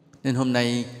 Nên hôm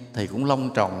nay thầy cũng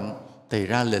long trọng, thầy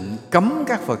ra lệnh cấm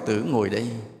các Phật tử ngồi đây.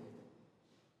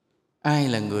 Ai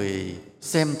là người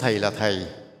xem thầy là thầy,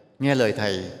 nghe lời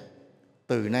thầy,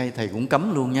 từ nay thầy cũng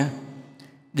cấm luôn nha.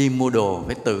 Đi mua đồ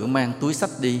phải tự mang túi xách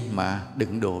đi mà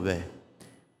đựng đồ về.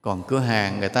 Còn cửa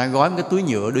hàng người ta gói cái túi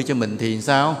nhựa đưa cho mình thì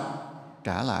sao?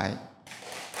 Trả lại.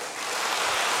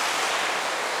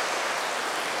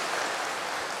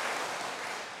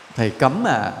 Thầy cấm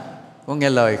có nghe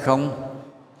lời không?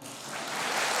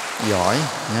 Giỏi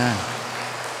nha.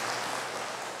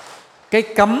 Cái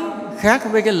cấm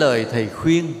khác với cái lời thầy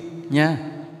khuyên nha.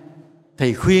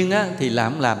 Thầy khuyên thì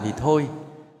làm thì thôi.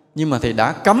 Nhưng mà thầy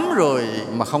đã cấm rồi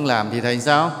mà không làm thì thầy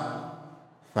sao?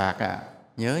 Phạt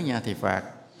nhớ nha, thầy phạt.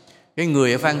 Cái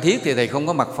người ở Phan Thiết thì thầy không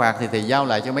có mặt phạt, thì thầy giao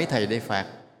lại cho mấy thầy để phạt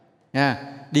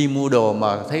nha. Đi mua đồ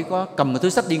mà thấy có cầm một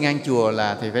túi xách đi ngang chùa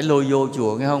là thầy phải lôi vô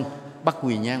chùa, nghe không? Bắt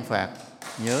quỳ nhang phạt.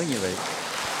 Nhớ như vậy.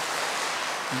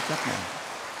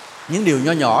 Những điều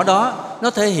nho nhỏ đó nó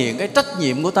thể hiện cái trách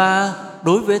nhiệm của ta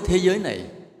đối với thế giới này.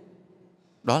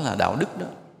 Đó là đạo đức đó.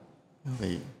 Quý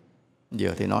vị,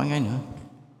 giờ thì nói cái nữa.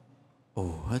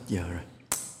 Ồ, hết giờ rồi.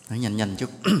 Nói nhanh nhanh chút.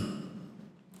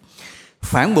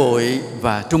 Phản bội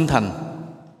và trung thành.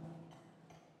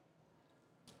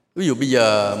 Ví dụ bây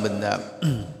giờ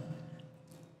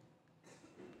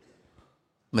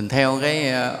mình theo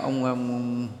cái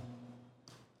ông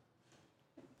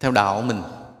theo đạo mình,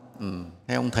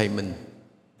 theo ông thầy mình.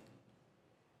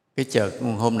 Cái chợt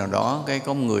hôm nào đó cái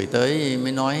có một người tới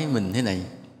mới nói mình thế này: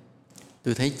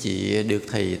 tôi thấy chị được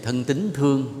thầy thân tín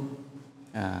thương,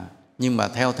 nhưng mà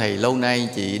theo thầy lâu nay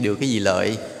chị được cái gì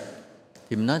lợi?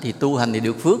 Thì mình nói thì tu hành thì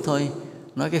được phước thôi.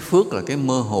 Nói cái phước là cái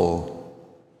mơ hồ,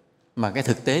 mà cái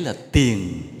thực tế là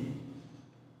tiền.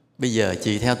 Bây giờ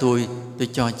chị theo tôi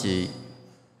cho chị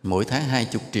mỗi tháng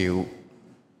 20 triệu.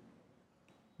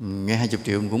 Nghe 20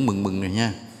 triệu mình cũng mừng rồi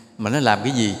nha. Mà nó làm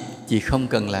cái gì? Chị không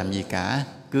cần làm gì cả,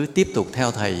 cứ tiếp tục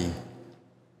theo thầy.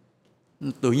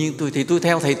 Tự nhiên tôi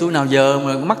theo thầy tôi nào giờ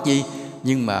mà mắc gì.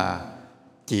 Nhưng mà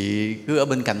chị cứ ở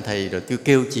bên cạnh thầy, rồi tôi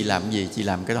kêu chị làm gì chị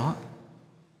làm cái đó.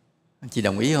 Chị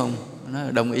đồng ý không? Nó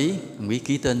nói đồng ý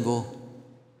ký tên vô.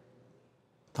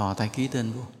 Thò tay ký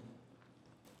tên vô,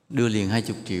 đưa liền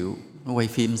 20 triệu. Nó quay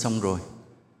phim xong rồi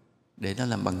để nó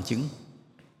làm bằng chứng.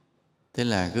 Thế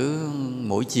là cứ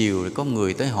mỗi chiều có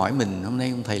người tới hỏi mình: hôm nay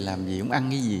ông thầy làm gì, ông ăn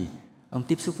cái gì, ông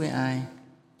tiếp xúc với ai.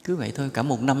 Cứ vậy thôi, cả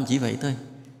một năm chỉ vậy thôi.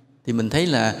 Thì mình thấy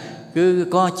là cứ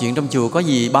có chuyện trong chùa có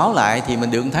gì báo lại thì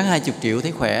mình được tháng 20 triệu,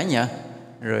 thấy khỏe nhỉ.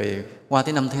 Rồi qua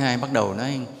tới năm thứ 2 bắt đầu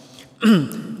nói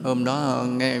hôm đó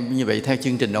nghe như vậy, theo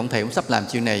chương trình ông thầy cũng sắp làm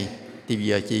chuyện này, thì bây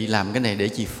giờ chị làm cái này để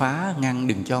chị phá ngăn,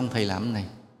 đừng cho ông thầy làm cái này.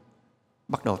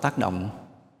 Bắt đầu tác động,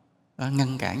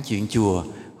 ngăn cản chuyện chùa,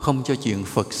 không cho chuyện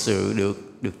Phật sự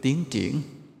được tiến triển.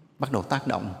 Bắt đầu tác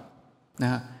động.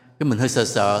 Cái mình hơi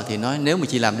sợ thì nói nếu mà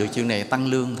chị làm được chuyện này tăng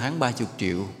lương tháng 30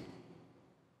 triệu.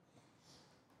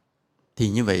 Thì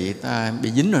như vậy ta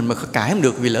bị dính rồi mà cãi không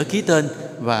được vì lỡ ký tên.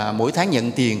 Và mỗi tháng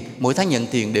nhận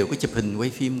tiền đều có chụp hình quay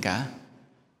phim cả.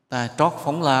 Ta trót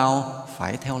phóng lao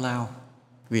phải theo lao.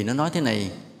 Vì nó nói thế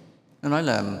này, nó nói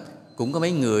là cũng có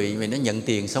mấy người vì nó nhận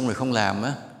tiền xong rồi không làm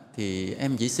á, thì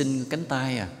em chỉ xin cánh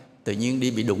tay tự nhiên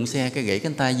đi bị đụng xe cái gãy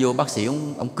cánh tay, vô bác sĩ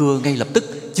ông cưa ngay lập tức,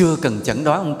 chưa cần chẩn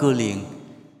đoán ông cưa liền.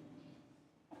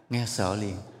 Nghe sợ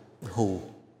liền, hù.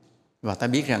 Và ta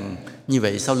biết rằng như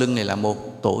vậy sau lưng này là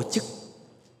một tổ chức.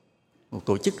 Một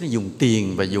tổ chức nó dùng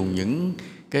tiền và dùng những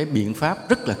cái biện pháp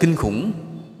rất là kinh khủng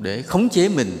để khống chế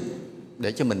mình,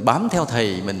 để cho mình bám theo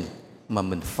thầy mình mà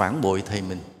mình phản bội thầy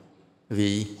mình.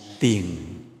 Vì tiền.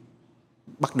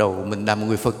 Bắt đầu mình là một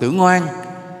người Phật tử ngoan,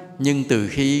 nhưng từ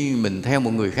khi mình theo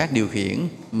một người khác điều khiển,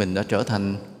 mình đã trở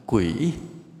thành quỷ.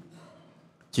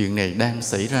 Chuyện này đang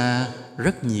xảy ra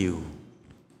rất nhiều.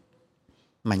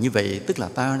 Mà như vậy tức là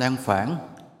ta đang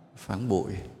phản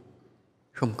bội,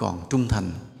 không còn trung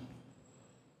thành.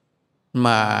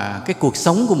 Mà cái cuộc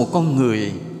sống của một con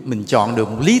người, mình chọn được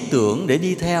một lý tưởng để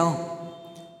đi theo,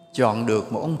 chọn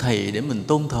được một ông thầy để mình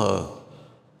tôn thờ,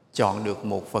 chọn được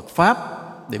một Phật Pháp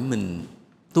để mình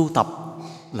tu tập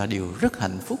là điều rất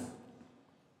hạnh phúc.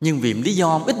 Nhưng vì lý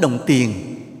do ít đồng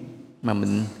tiền mà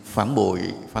mình phản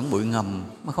bội ngầm,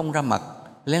 mà không ra mặt,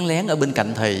 lén lén ở bên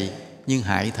cạnh thầy, nhưng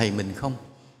hại thầy mình không,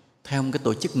 theo một cái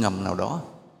tổ chức ngầm nào đó,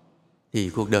 thì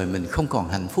cuộc đời mình không còn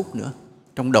hạnh phúc nữa.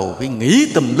 Trong đầu phải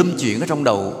nghĩ tùm lum chuyện ở trong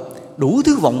đầu, đủ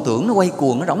thứ vọng tưởng nó quay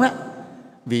cuồng nó rỗng á.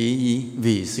 Vì gì?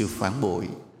 Vì sự phản bội.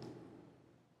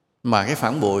 Mà cái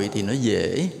phản bội thì nó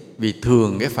dễ, vì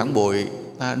thường cái phản bội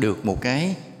ta được một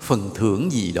cái phần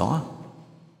thưởng gì đó.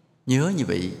 Nhớ như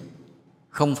vậy,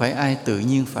 không phải ai tự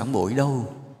nhiên phản bội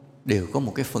đâu, đều có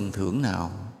một cái phần thưởng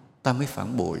nào ta mới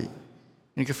phản bội.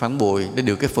 Nên cái phản bội để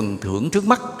được cái phần thưởng trước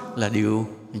mắt là điều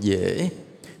dễ.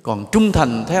 Còn trung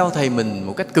thành theo thầy mình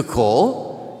một cách cực khổ,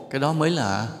 cái đó mới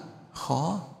là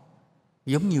khó.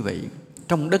 Giống như vậy,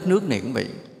 trong đất nước này cũng vậy.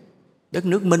 Đất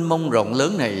nước mênh mông rộng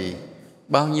lớn này,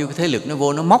 bao nhiêu cái thế lực nó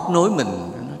vô, nó móc nối mình,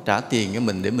 nó trả tiền cho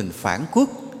mình để mình phản quốc.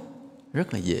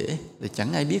 Rất là dễ, để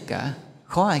chẳng ai biết cả,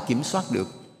 khó ai kiểm soát được.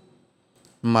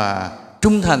 Mà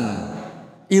trung thành,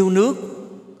 yêu nước,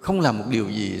 không làm một điều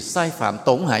gì sai phạm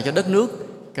tổn hại cho đất nước,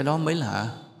 cái đó mới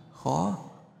là khó.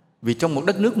 Vì trong một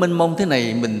đất nước mênh mông thế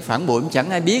này, mình phản bội cũng chẳng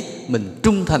ai biết, mình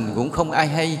trung thành cũng không ai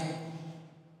hay.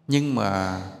 Nhưng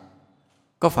mà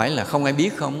có phải là không ai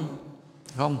biết không?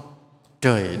 Không.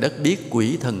 Trời đất biết,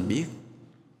 quỷ thần biết,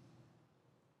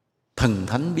 thần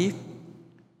thánh biết.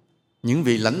 Những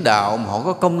vị lãnh đạo mà họ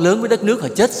có công lớn với đất nước, họ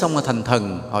chết xong rồi thành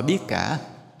thần, họ biết cả.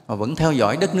 Họ vẫn theo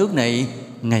dõi đất nước này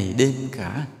ngày đêm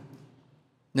cả.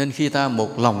 Nên khi ta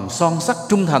một lòng son sắt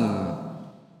trung thành,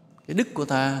 cái đức của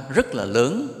ta rất là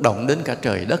lớn, động đến cả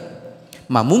trời đất.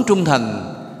 Mà muốn trung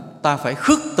thành, ta phải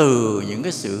khước từ những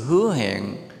cái sự hứa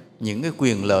hẹn những cái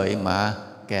quyền lợi mà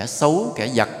kẻ xấu, kẻ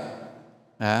giặc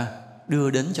đưa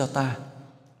đến cho ta.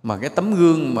 Mà cái tấm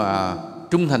gương mà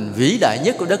trung thành vĩ đại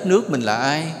nhất của đất nước mình là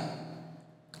ai?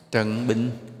 Trần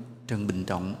Bình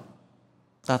Trọng.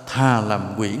 Ta thà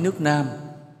làm quỷ nước Nam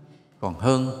còn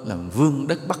hơn làm vương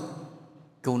đất Bắc.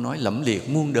 Câu nói lẫm liệt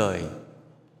muôn đời.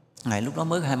 Ngài lúc đó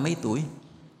mới 20 mấy tuổi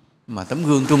mà tấm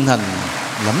gương trung thành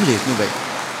lẫm liệt như vậy.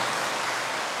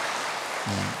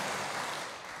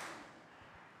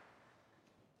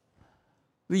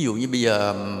 Ví dụ như bây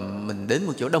giờ mình đến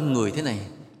một chỗ đông người thế này,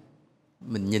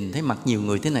 mình nhìn thấy mặt nhiều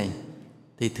người thế này,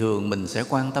 thì thường mình sẽ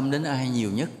quan tâm đến ai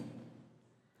nhiều nhất?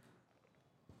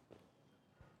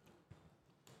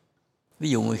 Ví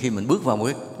dụ như khi mình bước vào một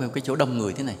cái chỗ đông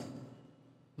người thế này,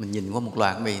 mình nhìn qua một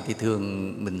loạt mình, thì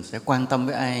thường mình sẽ quan tâm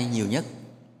với ai nhiều nhất?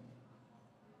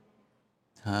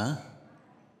 Hả?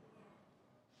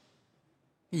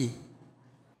 Cái gì?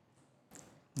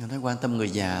 Người nói quan tâm người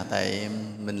già, tại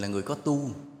mình là người có tu,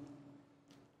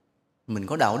 mình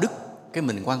có đạo đức, cái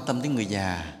mình quan tâm đến người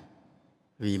già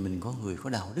vì mình có người có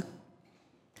đạo đức.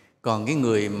 Còn cái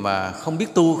người mà không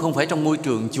biết tu, không phải trong môi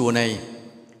trường chùa này,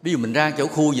 ví dụ mình ra chỗ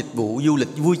khu dịch vụ du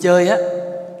lịch vui chơi á,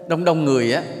 đông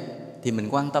người á, thì mình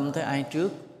quan tâm tới ai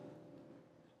trước?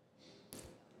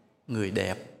 Người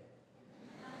đẹp,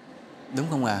 đúng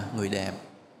không ạ? Người đẹp,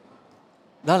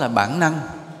 đó là bản năng.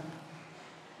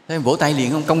 Thế vỗ tay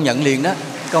liền không? Công nhận liền đó,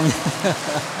 công nhận.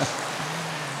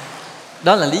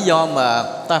 Đó là lý do mà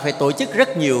ta phải tổ chức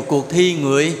rất nhiều cuộc thi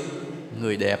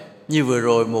người đẹp. Như vừa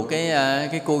rồi một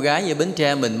cái cô gái ở Bến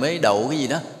Tre mình mới đậu cái gì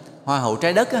đó, Hoa hậu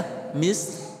trái đất á,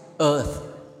 Miss Earth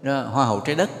đó, Hoa hậu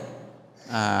trái đất,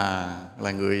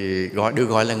 là người được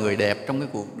gọi là người đẹp trong cái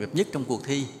cuộc đẹp nhất trong cuộc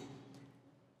thi.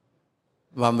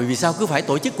 Và vì sao cứ phải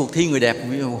tổ chức cuộc thi người đẹp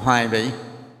hoài vậy?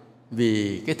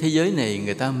 Vì cái thế giới này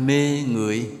người ta mê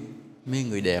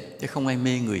người đẹp chứ không ai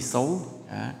mê người xấu.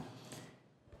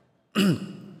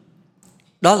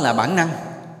 Đó là bản năng,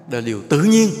 đó là điều tự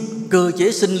nhiên, cơ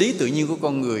chế sinh lý tự nhiên của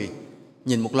con người.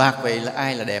 Nhìn một loạt vậy là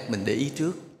ai là đẹp mình để ý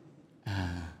trước.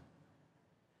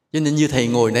 Cho nên như thầy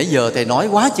ngồi nãy giờ thầy nói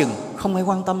quá chừng, không ai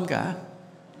quan tâm cả.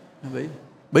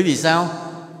 Bởi vì sao?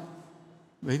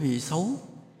 Bởi vì xấu,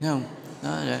 thấy không?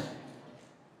 Đó, vậy.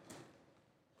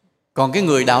 Còn cái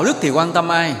người đạo đức thì quan tâm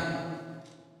ai?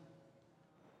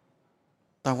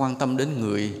 Ta quan tâm đến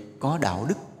người có đạo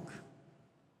đức.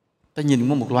 Ta nhìn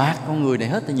qua một loạt con người này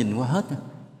hết, ta nhìn qua hết.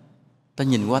 Ta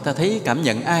nhìn qua ta thấy cảm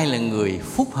nhận ai là người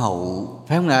phúc hậu,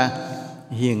 phải không ạ?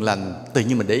 Hiền lành, tự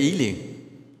nhiên mình để ý liền.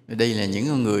 Đây là những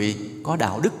con người có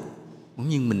đạo đức, cũng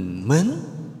như mình mến.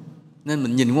 Nên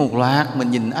mình nhìn qua một loạt,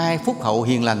 mình nhìn ai phúc hậu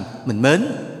hiền lành, mình mến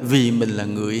vì mình là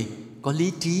người có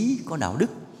lý trí, có đạo đức.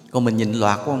 Còn mình nhìn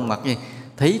loạt qua mặt này,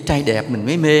 thấy trai đẹp mình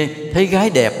mới mê, thấy gái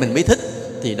đẹp mình mới thích,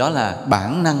 thì đó là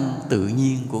bản năng tự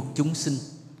nhiên của chúng sinh.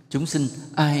 Chúng sinh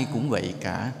ai cũng vậy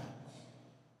cả.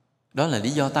 Đó là lý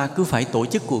do ta cứ phải tổ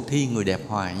chức cuộc thi người đẹp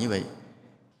hoài như vậy.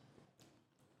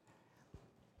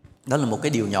 Đó là một cái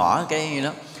điều nhỏ cái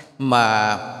đó.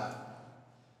 Mà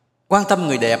quan tâm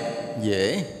người đẹp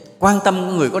dễ, quan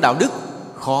tâm người có đạo đức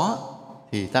khó.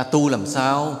 Thì ta tu làm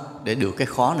sao để được cái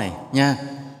khó này nha.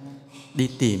 Đi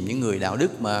tìm những người đạo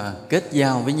đức mà kết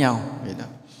giao với nhau vậy đó.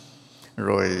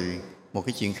 Rồi một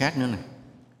cái chuyện khác nữa này.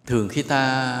 Thường khi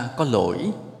ta có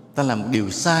lỗi, ta làm một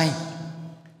điều sai,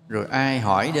 rồi ai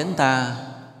hỏi đến ta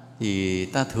thì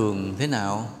ta thường thế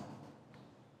nào?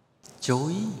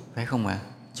 Chối, phải không ạ?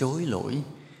 Chối lỗi.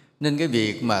 Nên cái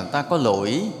việc mà ta có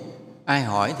lỗi, ai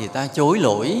hỏi thì ta chối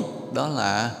lỗi, đó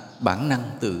là bản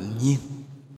năng tự nhiên.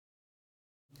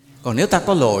 Còn nếu ta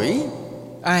có lỗi,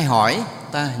 ai hỏi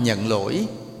ta nhận lỗi,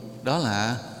 đó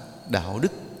là đạo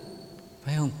đức,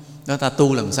 phải không? Đó, ta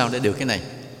tu làm sao để được cái này?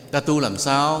 Ta tu làm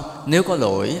sao nếu có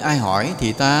lỗi, ai hỏi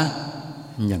thì ta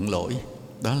nhận lỗi,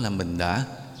 đó là mình đã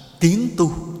tiến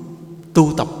tu.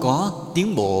 Tu tập có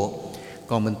tiến bộ.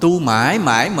 Còn mình tu mãi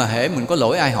mà hễ mình có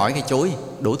lỗi ai hỏi cái chối,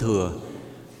 đổ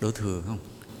thừa không?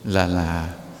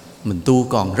 Là mình tu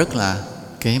còn rất là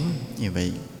kém như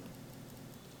vậy.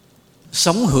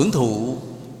 Sống hưởng thụ,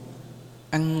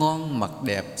 ăn ngon, mặc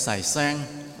đẹp, xài sang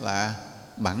là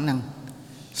bản năng.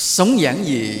 Sống giản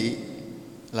dị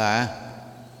là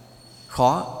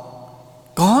khó.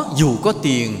 Có, dù có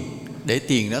tiền, để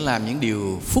tiền đó làm những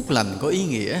điều phúc lành có ý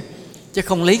nghĩa, chứ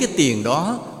không lấy cái tiền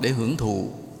đó để hưởng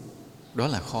thụ, đó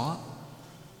là khó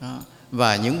đó.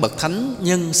 Và những bậc thánh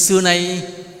nhân xưa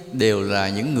nay đều là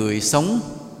những người sống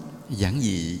giản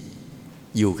dị.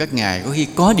 Dù các ngài có khi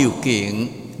có điều kiện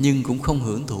nhưng cũng không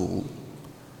hưởng thụ,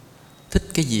 thích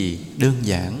cái gì đơn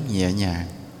giản nhẹ nhàng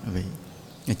vậy.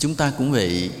 Chúng ta cũng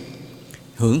vậy,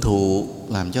 hưởng thụ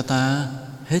làm cho ta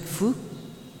hết phước.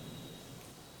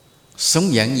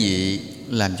 Sống giản dị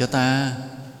làm cho ta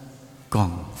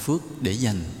còn phước để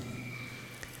dành.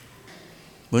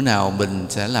 Bữa nào mình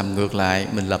sẽ làm ngược lại,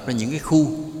 mình lập ra những cái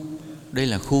khu. Đây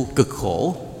là khu cực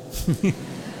khổ.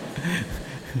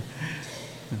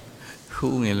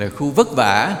 Khu này là khu vất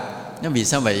vả. Nó vì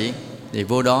sao vậy? Thì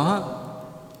vô đó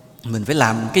mình phải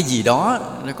làm cái gì đó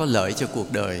nó có lợi cho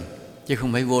cuộc đời, chứ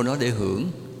không phải vô đó để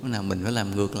hưởng. Bữa nào mình phải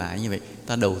làm ngược lại như vậy.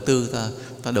 Ta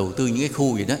đầu tư những cái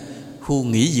khu gì đó, khu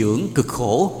nghỉ dưỡng cực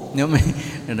khổ, nhớ mày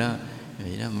đó.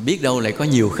 Vậy đó, mà biết đâu lại có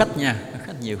nhiều khách nha,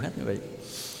 nhiều khách như vậy.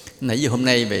 Nãy giờ hôm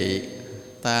nay vậy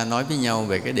ta nói với nhau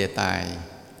về cái đề tài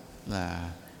là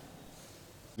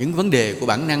những vấn đề của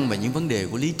bản năng và những vấn đề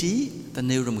của lý trí. Ta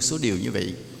nêu ra một số điều như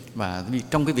vậy. Và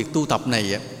trong cái việc tu tập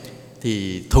này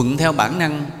thì thuận theo bản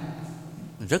năng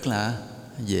rất là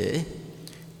dễ,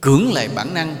 cưỡng lại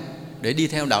bản năng để đi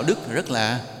theo đạo đức rất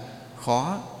là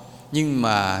khó. Nhưng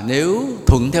mà nếu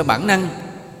thuận theo bản năng,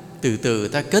 từ từ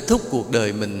ta kết thúc cuộc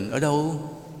đời mình ở đâu?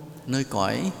 Nơi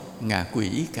cõi ngạ quỷ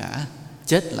cả,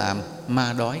 chết làm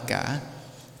ma đói cả.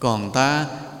 Còn ta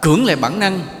cưỡng lại bản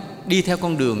năng đi theo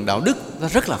con đường đạo đức, ta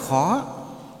rất là khó.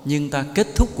 Nhưng ta kết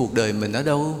thúc cuộc đời mình ở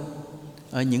đâu?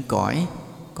 Ở những cõi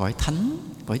thánh,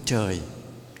 cõi trời.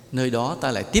 Nơi đó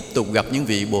ta lại tiếp tục gặp những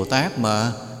vị Bồ Tát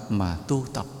mà tu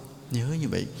tập. Nhớ như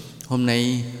vậy. Hôm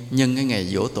nay nhân cái ngày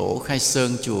giỗ tổ khai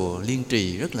sơn chùa Liên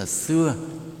Trì rất là xưa.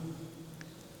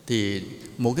 Thì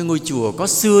một cái ngôi chùa có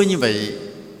xưa như vậy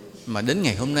mà đến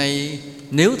ngày hôm nay,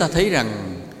 nếu ta thấy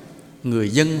rằng người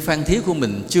dân Phan Thiết của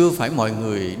mình chưa phải mọi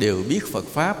người đều biết Phật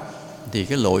Pháp, thì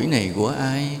cái lỗi này của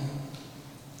ai?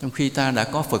 Trong khi ta đã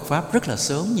có Phật Pháp rất là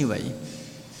sớm như vậy,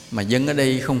 mà dân ở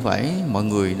đây không phải mọi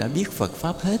người đã biết Phật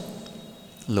Pháp hết.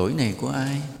 Lỗi này của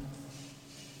ai?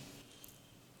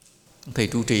 Thầy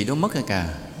trụ trì đó mất rồi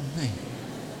cả.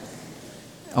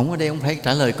 Ông ở đây ông phải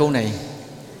trả lời câu này.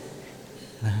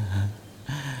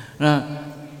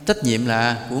 Trách nhiệm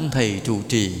là của ông thầy trụ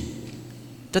trì.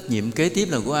 Trách nhiệm kế tiếp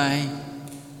là của ai?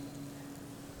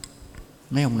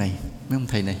 Mấy ông này, mấy ông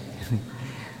thầy này.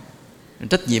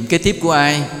 Trách nhiệm kế tiếp của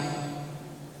ai?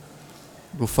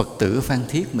 Của Phật tử Phan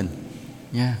Thiết mình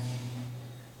nha.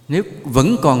 Nếu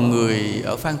vẫn còn người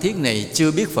ở Phan Thiết này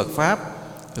chưa biết Phật Pháp,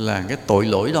 là cái tội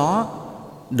lỗi đó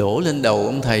đổ lên đầu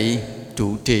ông thầy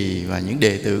trụ trì và những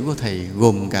đệ tử của thầy,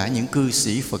 gồm cả những cư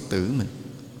sĩ Phật tử mình.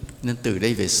 Nên từ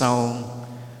đây về sau,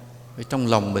 trong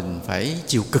lòng mình phải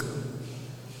chịu cực,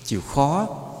 chịu khó,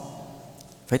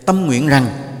 phải tâm nguyện rằng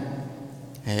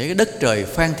hễ cái đất trời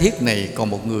Phan Thiết này còn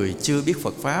một người chưa biết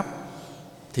Phật Pháp,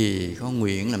 thì con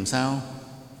nguyện làm sao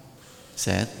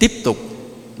sẽ tiếp tục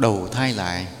đầu thai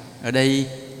lại ở đây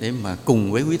để mà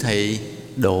cùng với quý thầy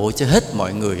độ cho hết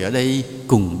mọi người ở đây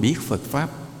cùng biết Phật Pháp.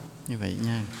 Như vậy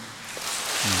nha.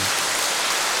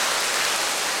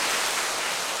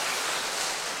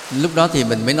 Lúc đó thì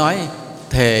mình mới nói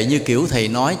thề như kiểu thầy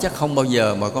nói chắc không bao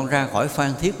giờ mà con ra khỏi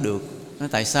Phan Thiết được. Nói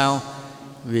tại sao?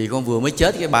 Vì con vừa mới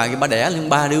chết, cái bà đẻ lên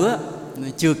 3 đứa,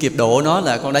 chưa kịp độ nó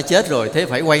là con đã chết rồi, thế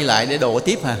phải quay lại để độ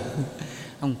tiếp hả?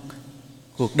 Không,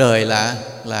 cuộc đời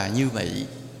là như vậy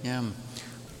nha.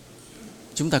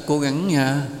 Chúng ta cố gắng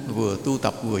nha, vừa tu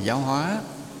tập vừa giáo hóa,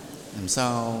 làm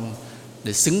sao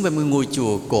để xứng với một ngôi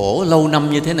chùa cổ lâu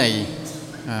năm như thế này.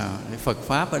 Phật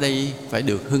Pháp ở đây phải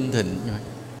được hưng thịnh.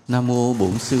 Nam mô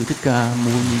Bổn Sư Thích Ca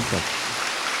Mâu Ni Phật.